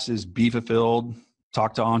podcast is Be Fulfilled,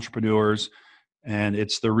 talk to entrepreneurs, and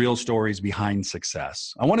it's the real stories behind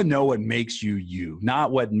success. I want to know what makes you you, not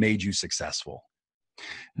what made you successful.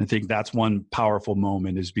 And I think that's one powerful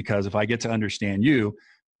moment, is because if I get to understand you,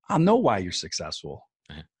 I'll know why you're successful.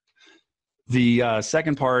 The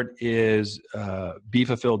second part is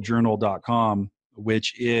BeFulfilledJournal.com,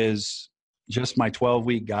 which is just my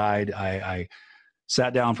 12-week guide. I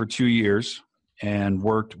sat down for 2 years and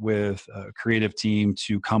worked with a creative team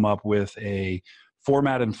to come up with a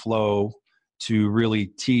format and flow to really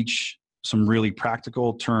teach some really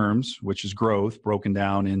practical terms, which is growth, broken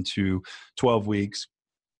down into 12 weeks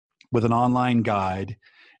with an online guide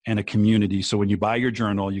and a community. So when you buy your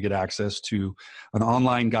journal, you get access to an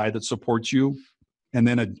online guide that supports you, and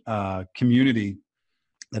then a community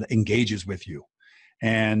that engages with you.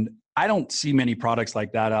 And I don't see many products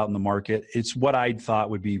like that out in the market. It's what I thought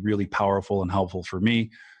would be really powerful and helpful for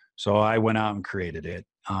me. So I went out and created it.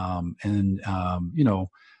 You know,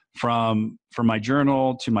 from my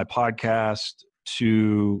journal to my podcast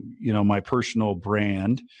to, you know, my personal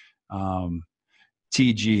brand,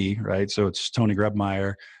 TG, right? So it's Tony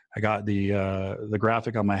Grebmeier. I got the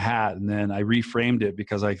graphic on my hat, and then I reframed it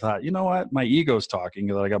because I thought, you know what, my ego's talking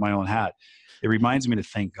that I got my own hat. It reminds me to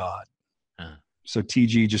thank God. So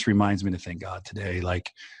TG just reminds me to thank God today.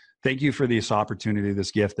 Like, thank you for this opportunity,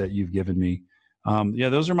 this gift that you've given me. Yeah,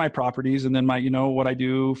 those are my properties. And then my, you know, what I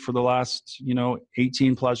do for the last, you know,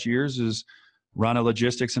 18 plus years is run a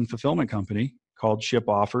logistics and fulfillment company called Ship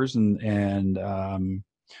Offers. And you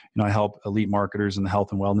know, I help elite marketers in the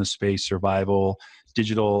health and wellness space, survival,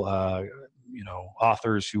 digital, you know,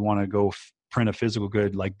 authors who want to go print a physical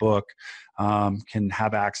good like book, can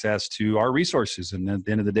have access to our resources. And at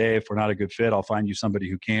the end of the day, if we're not a good fit, I'll find you somebody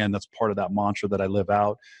who can. That's part of that mantra that I live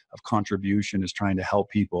out of contribution, is trying to help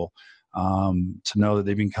people to know that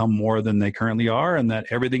they become more than they currently are, and that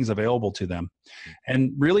everything's available to them.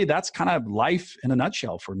 And really, that's kind of life in a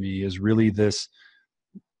nutshell for me, is really this,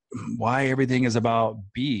 why everything is about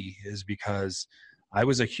B is because I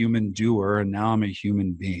was a human doer and now I'm a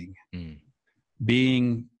human being.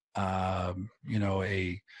 Being, you know,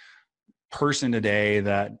 a person today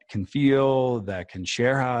that can feel, that can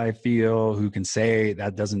share how I feel, who can say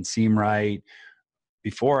that doesn't seem right.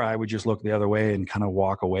 Before, I would just look the other way and kind of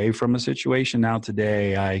walk away from a situation. Now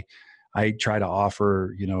today, I try to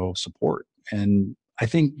offer, you know, support. And I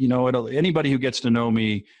think, you know, anybody who gets to know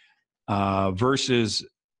me versus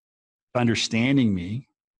understanding me,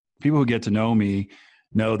 people who get to know me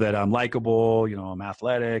know that I'm likable, you know, I'm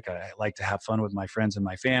athletic, I like to have fun with my friends and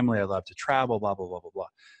my family, I love to travel, blah, blah, blah, blah, blah.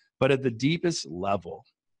 But at the deepest level,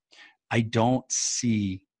 I don't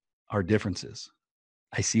see our differences.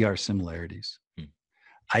 I see our similarities.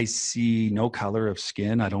 I see no color of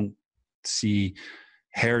skin. I don't see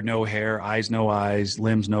hair, no hair, eyes, no eyes,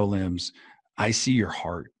 limbs, no limbs. I see your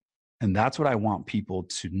heart. And that's what I want people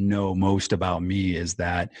to know most about me, is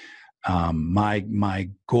that my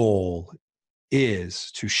goal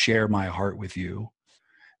is to share my heart with you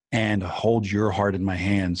and hold your heart in my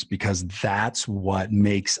hands, because that's what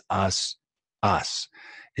makes us us,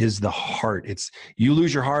 is the heart. It's, you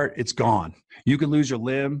lose your heart, it's gone. You could lose your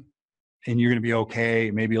limb and you're going to be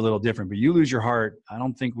okay, maybe a little different, but you lose your heart, I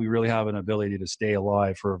don't think we really have an ability to stay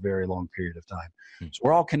alive for a very long period of time. So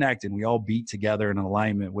we're all connected. We all beat together in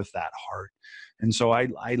alignment with that heart. And so I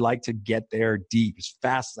like to get there deep as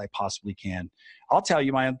fast as I possibly can. I'll tell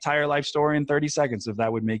you my entire life story in 30 seconds if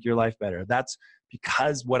that would make your life better. That's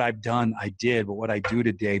because what I've done, I did, but what I do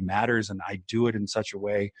today matters, and I do it in such a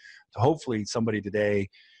way to hopefully somebody today,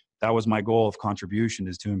 that was my goal of contribution,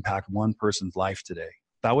 is to impact one person's life today.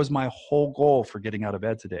 That was my whole goal for getting out of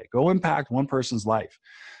bed today. Go impact one person's life.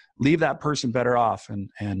 Leave that person better off.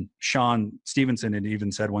 And Sean Stevenson had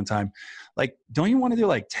even said one time, like, don't you want to do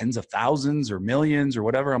like tens of thousands or millions or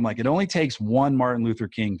whatever? I'm like, it only takes one Martin Luther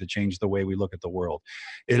King to change the way we look at the world.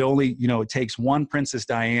 It only, you know, it takes one Princess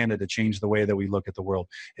Diana to change the way that we look at the world.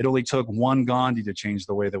 It only took one Gandhi to change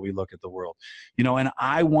the way that we look at the world. You know, and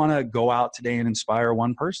I want to go out today and inspire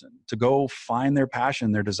one person to go find their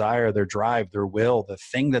passion, their desire, their drive, their will, the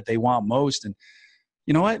thing that they want most. And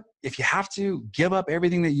you know what? If you have to give up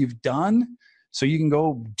everything that you've done so you can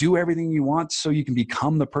go do everything you want, so you can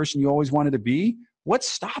become the person you always wanted to be, what's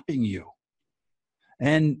stopping you?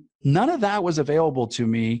 And none of that was available to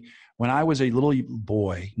me when I was a little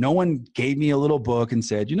boy. No one gave me a little book and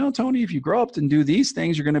said, you know, Tony, if you grow up and do these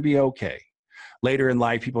things, you're going to be okay. Later in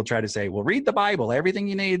life, people try to say, well, read the Bible. Everything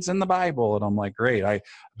you need is in the Bible. And I'm like, great. I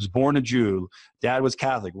was born a Jew. Dad was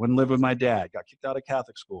Catholic. Wouldn't live with my dad. Got kicked out of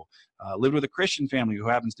Catholic school. Lived with a Christian family who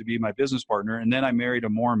happens to be my business partner. And then I married a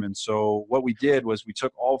Mormon. So what we did was we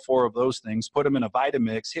took all four of those things, put them in a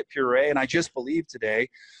Vitamix, hit puree. And I just believe today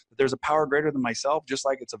that there's a power greater than myself, just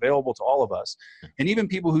like it's available to all of us. And even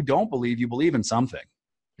people who don't believe, you believe in something.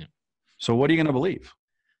 Yeah. So what are you going to believe?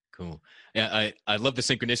 Cool. Yeah, I love the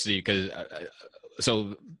synchronicity, because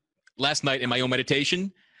so last night in my own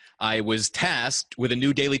meditation, I was tasked with a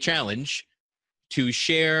new daily challenge to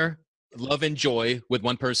share love and joy with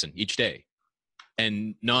one person each day.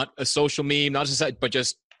 And not a social meme, not a society, but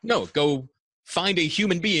just, no, go find a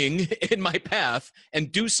human being in my path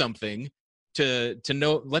and do something to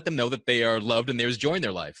know, let them know that they are loved and there's joy in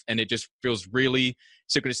their life. And it just feels really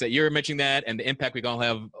synchronous that you're mentioning that and the impact we all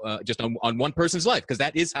have just on one person's life, because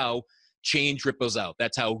that is how change ripples out.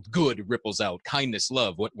 That's how good ripples out. Kindness,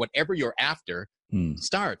 love, whatever you're after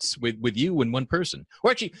starts with you and one person.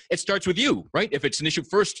 Or actually, it starts with you, right? If it's an issue,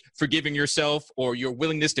 first forgiving yourself or your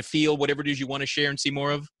willingness to feel whatever it is you want to share and see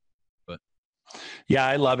more of. But yeah,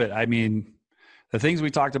 I love it. I mean, the things we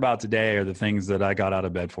talked about today are the things that I got out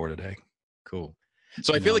of bed for today. Cool.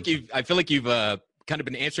 So I feel like you've kind of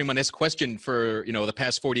been answering my next question for, the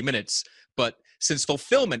past 40 minutes, but since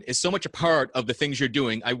fulfillment is so much a part of the things you're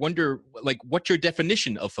doing, I wonder, like, what's your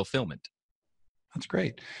definition of fulfillment? That's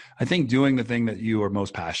great. I think doing the thing that you are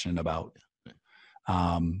most passionate about.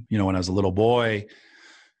 When I was a little boy,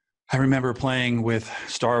 I remember playing with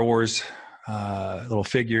Star Wars little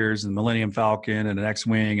figures and Millennium Falcon and an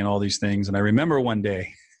X-Wing and all these things. And I remember one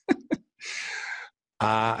day,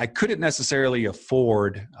 I couldn't necessarily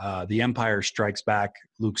afford the Empire Strikes Back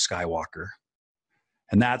Luke Skywalker.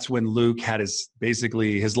 And that's when Luke had his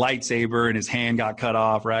lightsaber and his hand got cut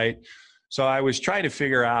off, right? So I was trying to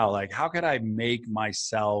figure out, like, how could I make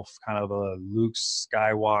myself kind of a Luke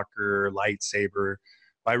Skywalker lightsaber?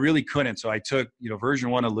 But I really couldn't. So I took, version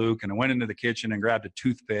 1 of Luke, and I went into the kitchen and grabbed a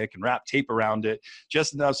toothpick and wrapped tape around it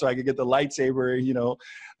just enough so I could get the lightsaber,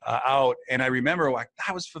 out. And I remember, like,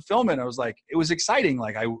 that was fulfillment. I was like, it was exciting.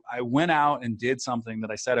 Like I went out and did something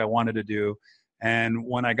that I said I wanted to do. And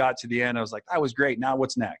when I got to the end, I was like, that was great. Now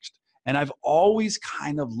what's next? And I've always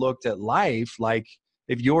kind of looked at life like,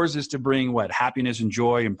 if yours is to bring happiness and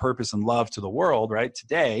joy and purpose and love to the world, right,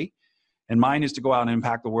 today, and mine is to go out and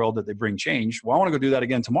impact the world that they bring change, well, I want to go do that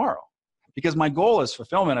again tomorrow. Because my goal is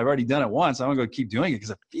fulfillment. I've already done it once. I want to go keep doing it because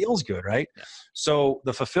it feels good, right? Yeah. So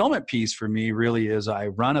the fulfillment piece for me really is I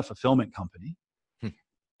run a fulfillment company.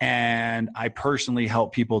 And I personally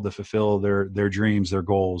help people to fulfill their dreams, their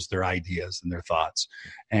goals, their ideas, and their thoughts.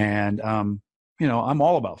 And, I'm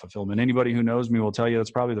all about fulfillment. Anybody who knows me will tell you that's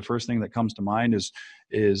probably the first thing that comes to mind is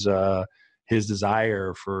his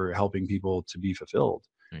desire for helping people to be fulfilled.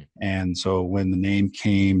 Right. And so when the name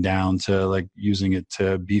came down to like using it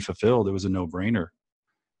to be fulfilled, it was a no-brainer.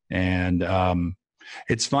 And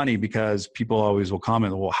it's funny because people always will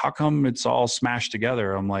comment, well, how come it's all smashed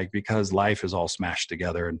together? I'm like, because life is all smashed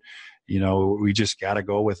together. And, we just got to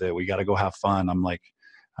go with it. We got to go have fun. I'm like,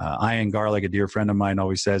 Ian Garlic, a dear friend of mine,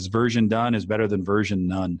 always says, version done is better than version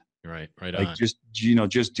none. Right. Like on.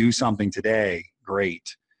 Just do something today.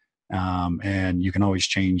 Great. And you can always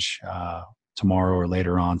change tomorrow or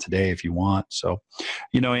later on today if you want. So,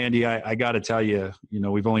 Andy, I got to tell you,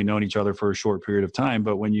 we've only known each other for a short period of time,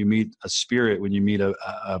 but when you meet a spirit, when you meet a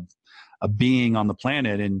being on the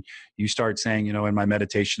planet and you start saying, in my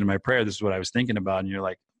meditation and my prayer, this is what I was thinking about. And you're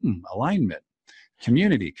like, alignment,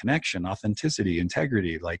 community, connection, authenticity,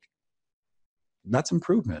 integrity, like that's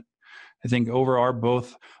improvement. I think over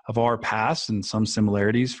both of our paths and some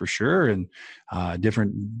similarities for sure. And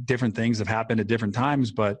different things have happened at different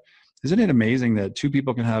times, but isn't it amazing that two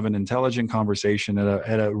people can have an intelligent conversation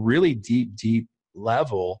at a really deep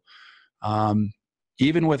level,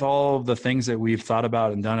 even with all of the things that we've thought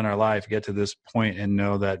about and done in our life, get to this point and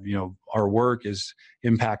know that, our work is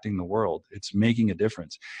impacting the world. It's making a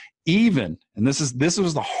difference. Even, and this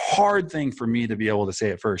was the hard thing for me to be able to say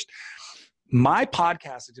at first, my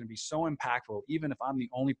podcast is going to be so impactful, even if I'm the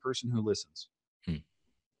only person who listens.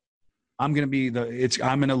 I'm going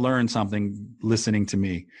to learn something listening to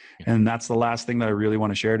me. And that's the last thing that I really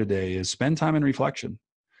want to share today is spend time in reflection.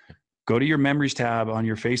 Go to your memories tab on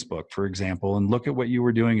your Facebook, for example, and look at what you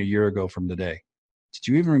were doing a year ago from today. Did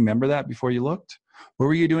you even remember that before you looked? What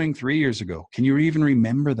were you doing 3 years ago? Can you even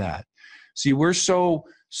remember that? See, we're so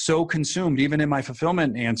consumed, even in my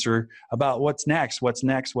fulfillment answer, about what's next.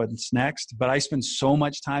 But I spend so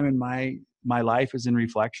much time in my life is in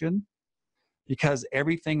reflection, because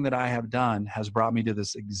everything that I have done has brought me to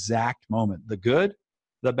this exact moment. The good,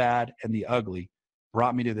 the bad, and the ugly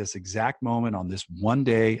brought me to this exact moment on this one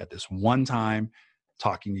day at this one time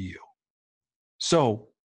talking to you. So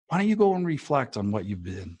why don't you go and reflect on what you've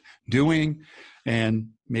been doing and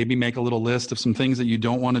maybe make a little list of some things that you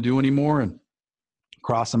don't want to do anymore and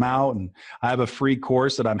cross them out. And I have a free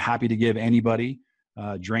course that I'm happy to give anybody,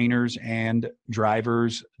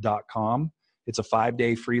 drainersandDrivers.com. It's a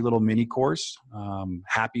 5-day free little mini course.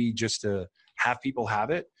 Happy just to have people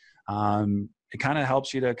have it. It kind of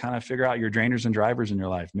helps you to kind of figure out your drainers and drivers in your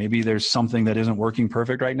life. Maybe there's something that isn't working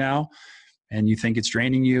perfect right now and you think it's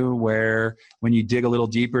draining you, where when you dig a little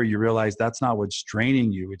deeper, you realize that's not what's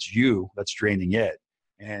draining you. It's you that's draining it.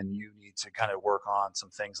 And you need to kind of work on some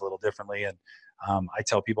things a little differently. And I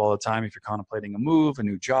tell people all the time, if you're contemplating a move, a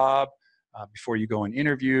new job, before you go and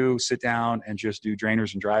interview, sit down and just do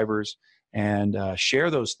drainers and drivers, and share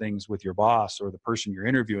those things with your boss or the person you're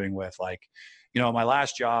interviewing with. Like, my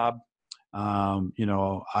last job,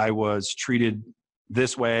 I was treated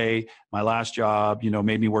this way. My last job,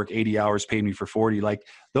 made me work 80 hours, paid me for 40. Like,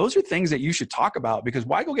 those are things that you should talk about, because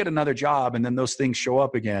why go get another job and then those things show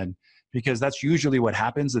up again? Because that's usually what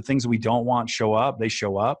happens. The things that we don't want show up, they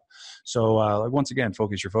show up. So once again,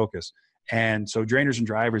 focus your focus. And so Drainers and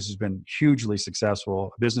Drivers has been hugely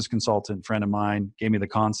successful. A business consultant friend of mine gave me the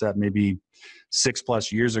concept maybe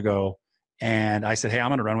 6+ years ago. And I said, hey, I'm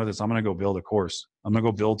going to run with this. I'm going to go build a course. I'm going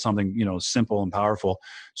to go build something, simple and powerful.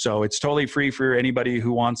 So it's totally free for anybody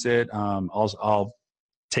who wants it. I'll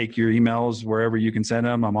take your emails wherever you can send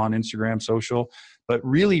them. I'm on Instagram, social. But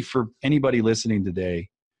really, for anybody listening today,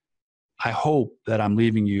 I hope that I'm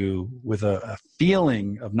leaving you with a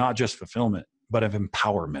feeling of not just fulfillment, but of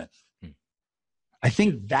empowerment. I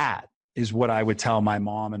think that is what I would tell my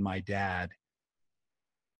mom and my dad.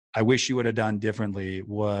 I wish you would have done differently,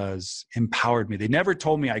 was empowered me. They never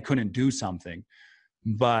told me I couldn't do something,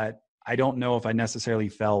 but I don't know if I necessarily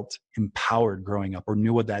felt empowered growing up, or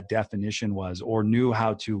knew what that definition was, or knew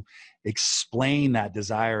how to explain that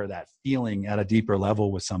desire, that feeling at a deeper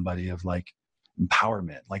level with somebody of like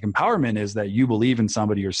empowerment. Like, empowerment is that you believe in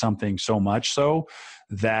somebody or something so much so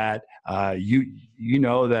that you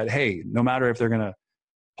know that, hey, no matter if they're going to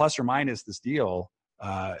plus or minus this deal,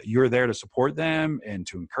 you're there to support them and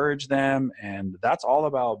to encourage them. And that's all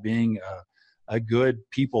about being a good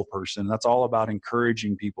people person. That's all about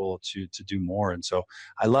encouraging people to do more. And so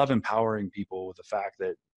I love empowering people with the fact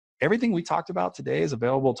that everything we talked about today is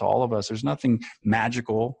available to all of us. There's nothing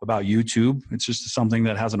magical about YouTube. It's just something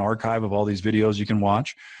that has an archive of all these videos you can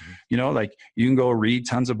watch. Like, you can go read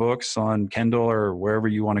tons of books on Kindle or wherever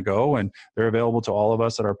you want to go, and they're available to all of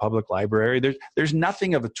us at our public library. There's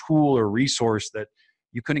nothing of a tool or resource that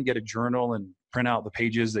you couldn't get a journal and print out the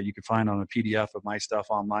pages that you could find on a PDF of my stuff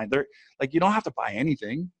online. You don't have to buy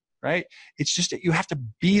anything, right? It's just that you have to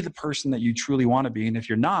be the person that you truly want to be. And if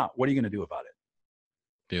you're not, what are you going to do about it?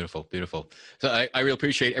 Beautiful, beautiful. So I really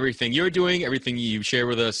appreciate everything you're doing, everything you share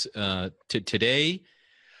with us today.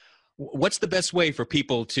 What's the best way for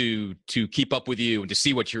people to keep up with you and to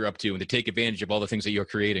see what you're up to and to take advantage of all the things that you're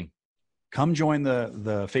creating? Come join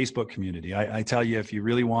the Facebook community. I tell you, if you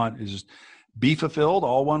really want, is just be fulfilled,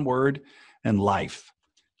 all one word, and life.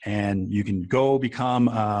 And you can go become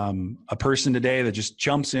a person today that just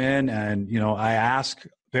jumps in. And, I ask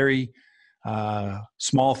very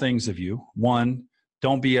small things of you. One,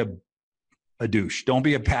 don't be a douche. Don't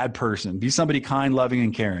be a bad person. Be somebody kind, loving,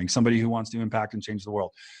 and caring, somebody who wants to impact and change the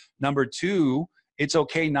world. Number two, it's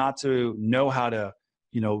okay not to know how to,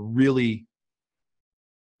 really,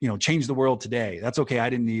 change the world today. That's okay. I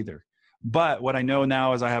didn't either. But what I know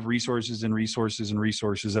now is I have resources and resources and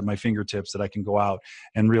resources at my fingertips that I can go out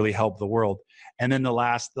and really help the world. And then the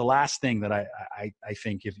last thing that I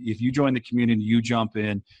think, if you join the community, you jump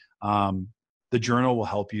in, the journal will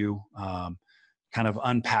help you kind of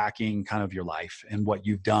unpacking kind of your life and what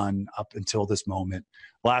you've done up until this moment.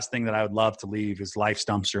 Last thing that I would love to leave is Life's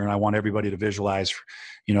Dumpster. And I want everybody to visualize,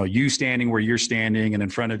 you standing where you're standing, and in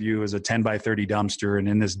front of you is a 10 by 30 dumpster. And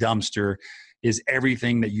in this dumpster is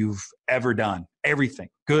everything that you've ever done. Everything,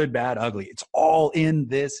 good, bad, ugly. It's all in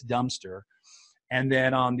this dumpster. And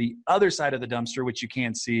then on the other side of the dumpster, which you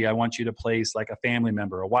can't see, I want you to place like a family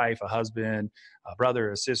member, a wife, a husband, a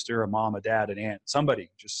brother, a sister, a mom, a dad, an aunt,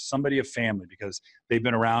 just somebody of family, because they've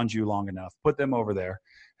been around you long enough. Put them over there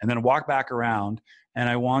and then walk back around. And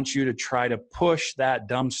I want you to try to push that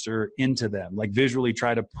dumpster into them, like visually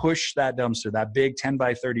try to push that dumpster, that big 10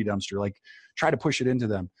 by 30 dumpster, like try to push it into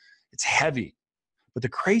them. It's heavy. But the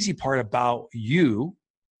crazy part about you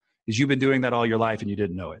is you've been doing that all your life and you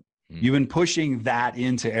didn't know it. You've been pushing that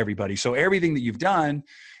into everybody. So everything that you've done,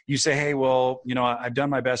 you say, hey, well, I've done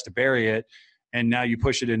my best to bury it. And now you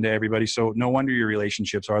push it into everybody. So no wonder your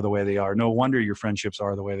relationships are the way they are. No wonder your friendships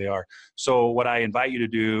are the way they are. So what I invite you to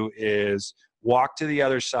do is walk to the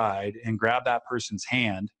other side and grab that person's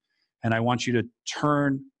hand. And I want you to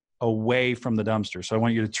turn away from the dumpster. So I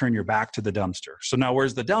want you to turn your back to the dumpster. So now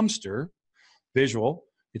where's the dumpster? Visual.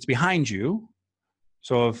 It's behind you.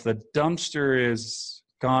 So if the dumpster is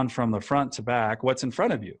gone from the front to back, what's in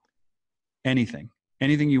front of you? Anything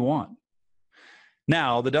you want.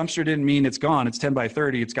 Now, the dumpster didn't mean it's gone. It's 10 by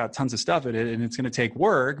 30. It's got tons of stuff in it and it's going to take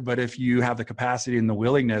work. But if you have the capacity and the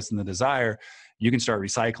willingness and the desire, you can start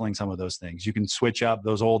recycling some of those things. You can switch up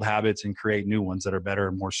those old habits and create new ones that are better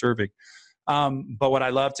and more serving. But what I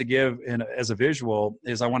love to give as a visual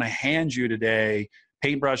is I want to hand you today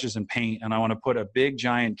paintbrushes and paint, and I want to put a big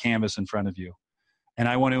giant canvas in front of you. And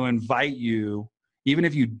I want to invite you, even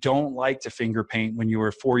if you don't like to finger paint when you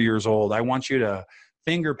were 4 years old, I want you to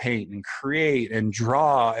finger paint and create and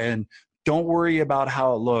draw, and don't worry about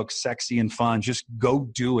how it looks sexy and fun. Just go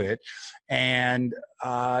do it. And,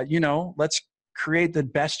 let's create the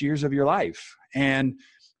best years of your life. And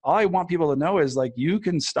all I want people to know is, like, you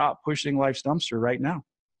can stop pushing life's dumpster right now.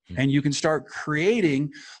 And you can start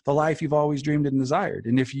creating the life you've always dreamed and desired.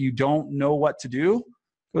 And if you don't know what to do,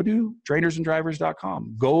 go to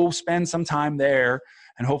trainersanddrivers.com. Go spend some time there,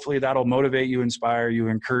 and hopefully that'll motivate you, inspire you,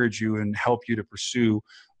 encourage you, and help you to pursue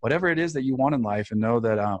whatever it is that you want in life. And know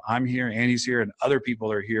that I'm here, Andy's here, and other people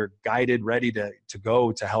are here, guided, ready to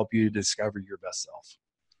go to help you discover your best self.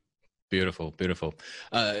 Beautiful, beautiful.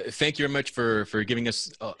 Thank you very much for giving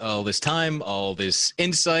us all this time, all this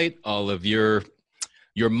insight, all of your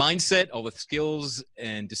mindset, all the skills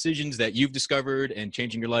and decisions that you've discovered and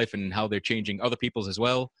changing your life, and how they're changing other people's as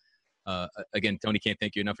well. Again, Tony, can't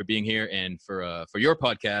thank you enough for being here, and for your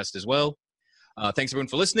podcast as well. Thanks everyone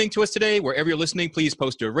for listening to us today. Wherever you're listening, please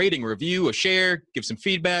post a rating, a review, a share, give some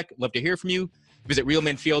feedback. Love to hear from you. Visit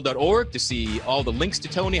realmenfeel.org to see all the links to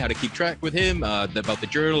Tony, how to keep track with him, about the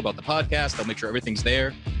journal, about the podcast. I'll make sure everything's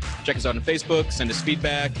there. Check us out on Facebook, send us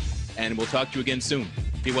feedback, and we'll talk to you again soon.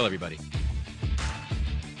 Be well, everybody.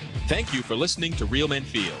 Thank you for listening to Real Men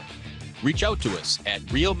Feel. Reach out to us at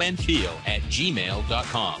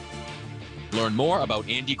realmenfeel@gmail.com. Learn more about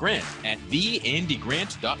Andy Grant at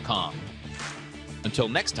theandygrant.com. Until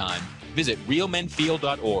next time, visit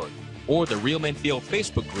realmenfeel.org or the Real Men Feel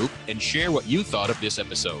Facebook group and share what you thought of this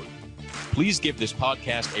episode. Please give this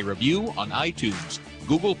podcast a review on iTunes,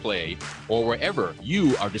 Google Play, or wherever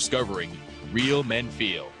you are discovering Real Men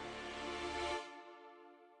Feel.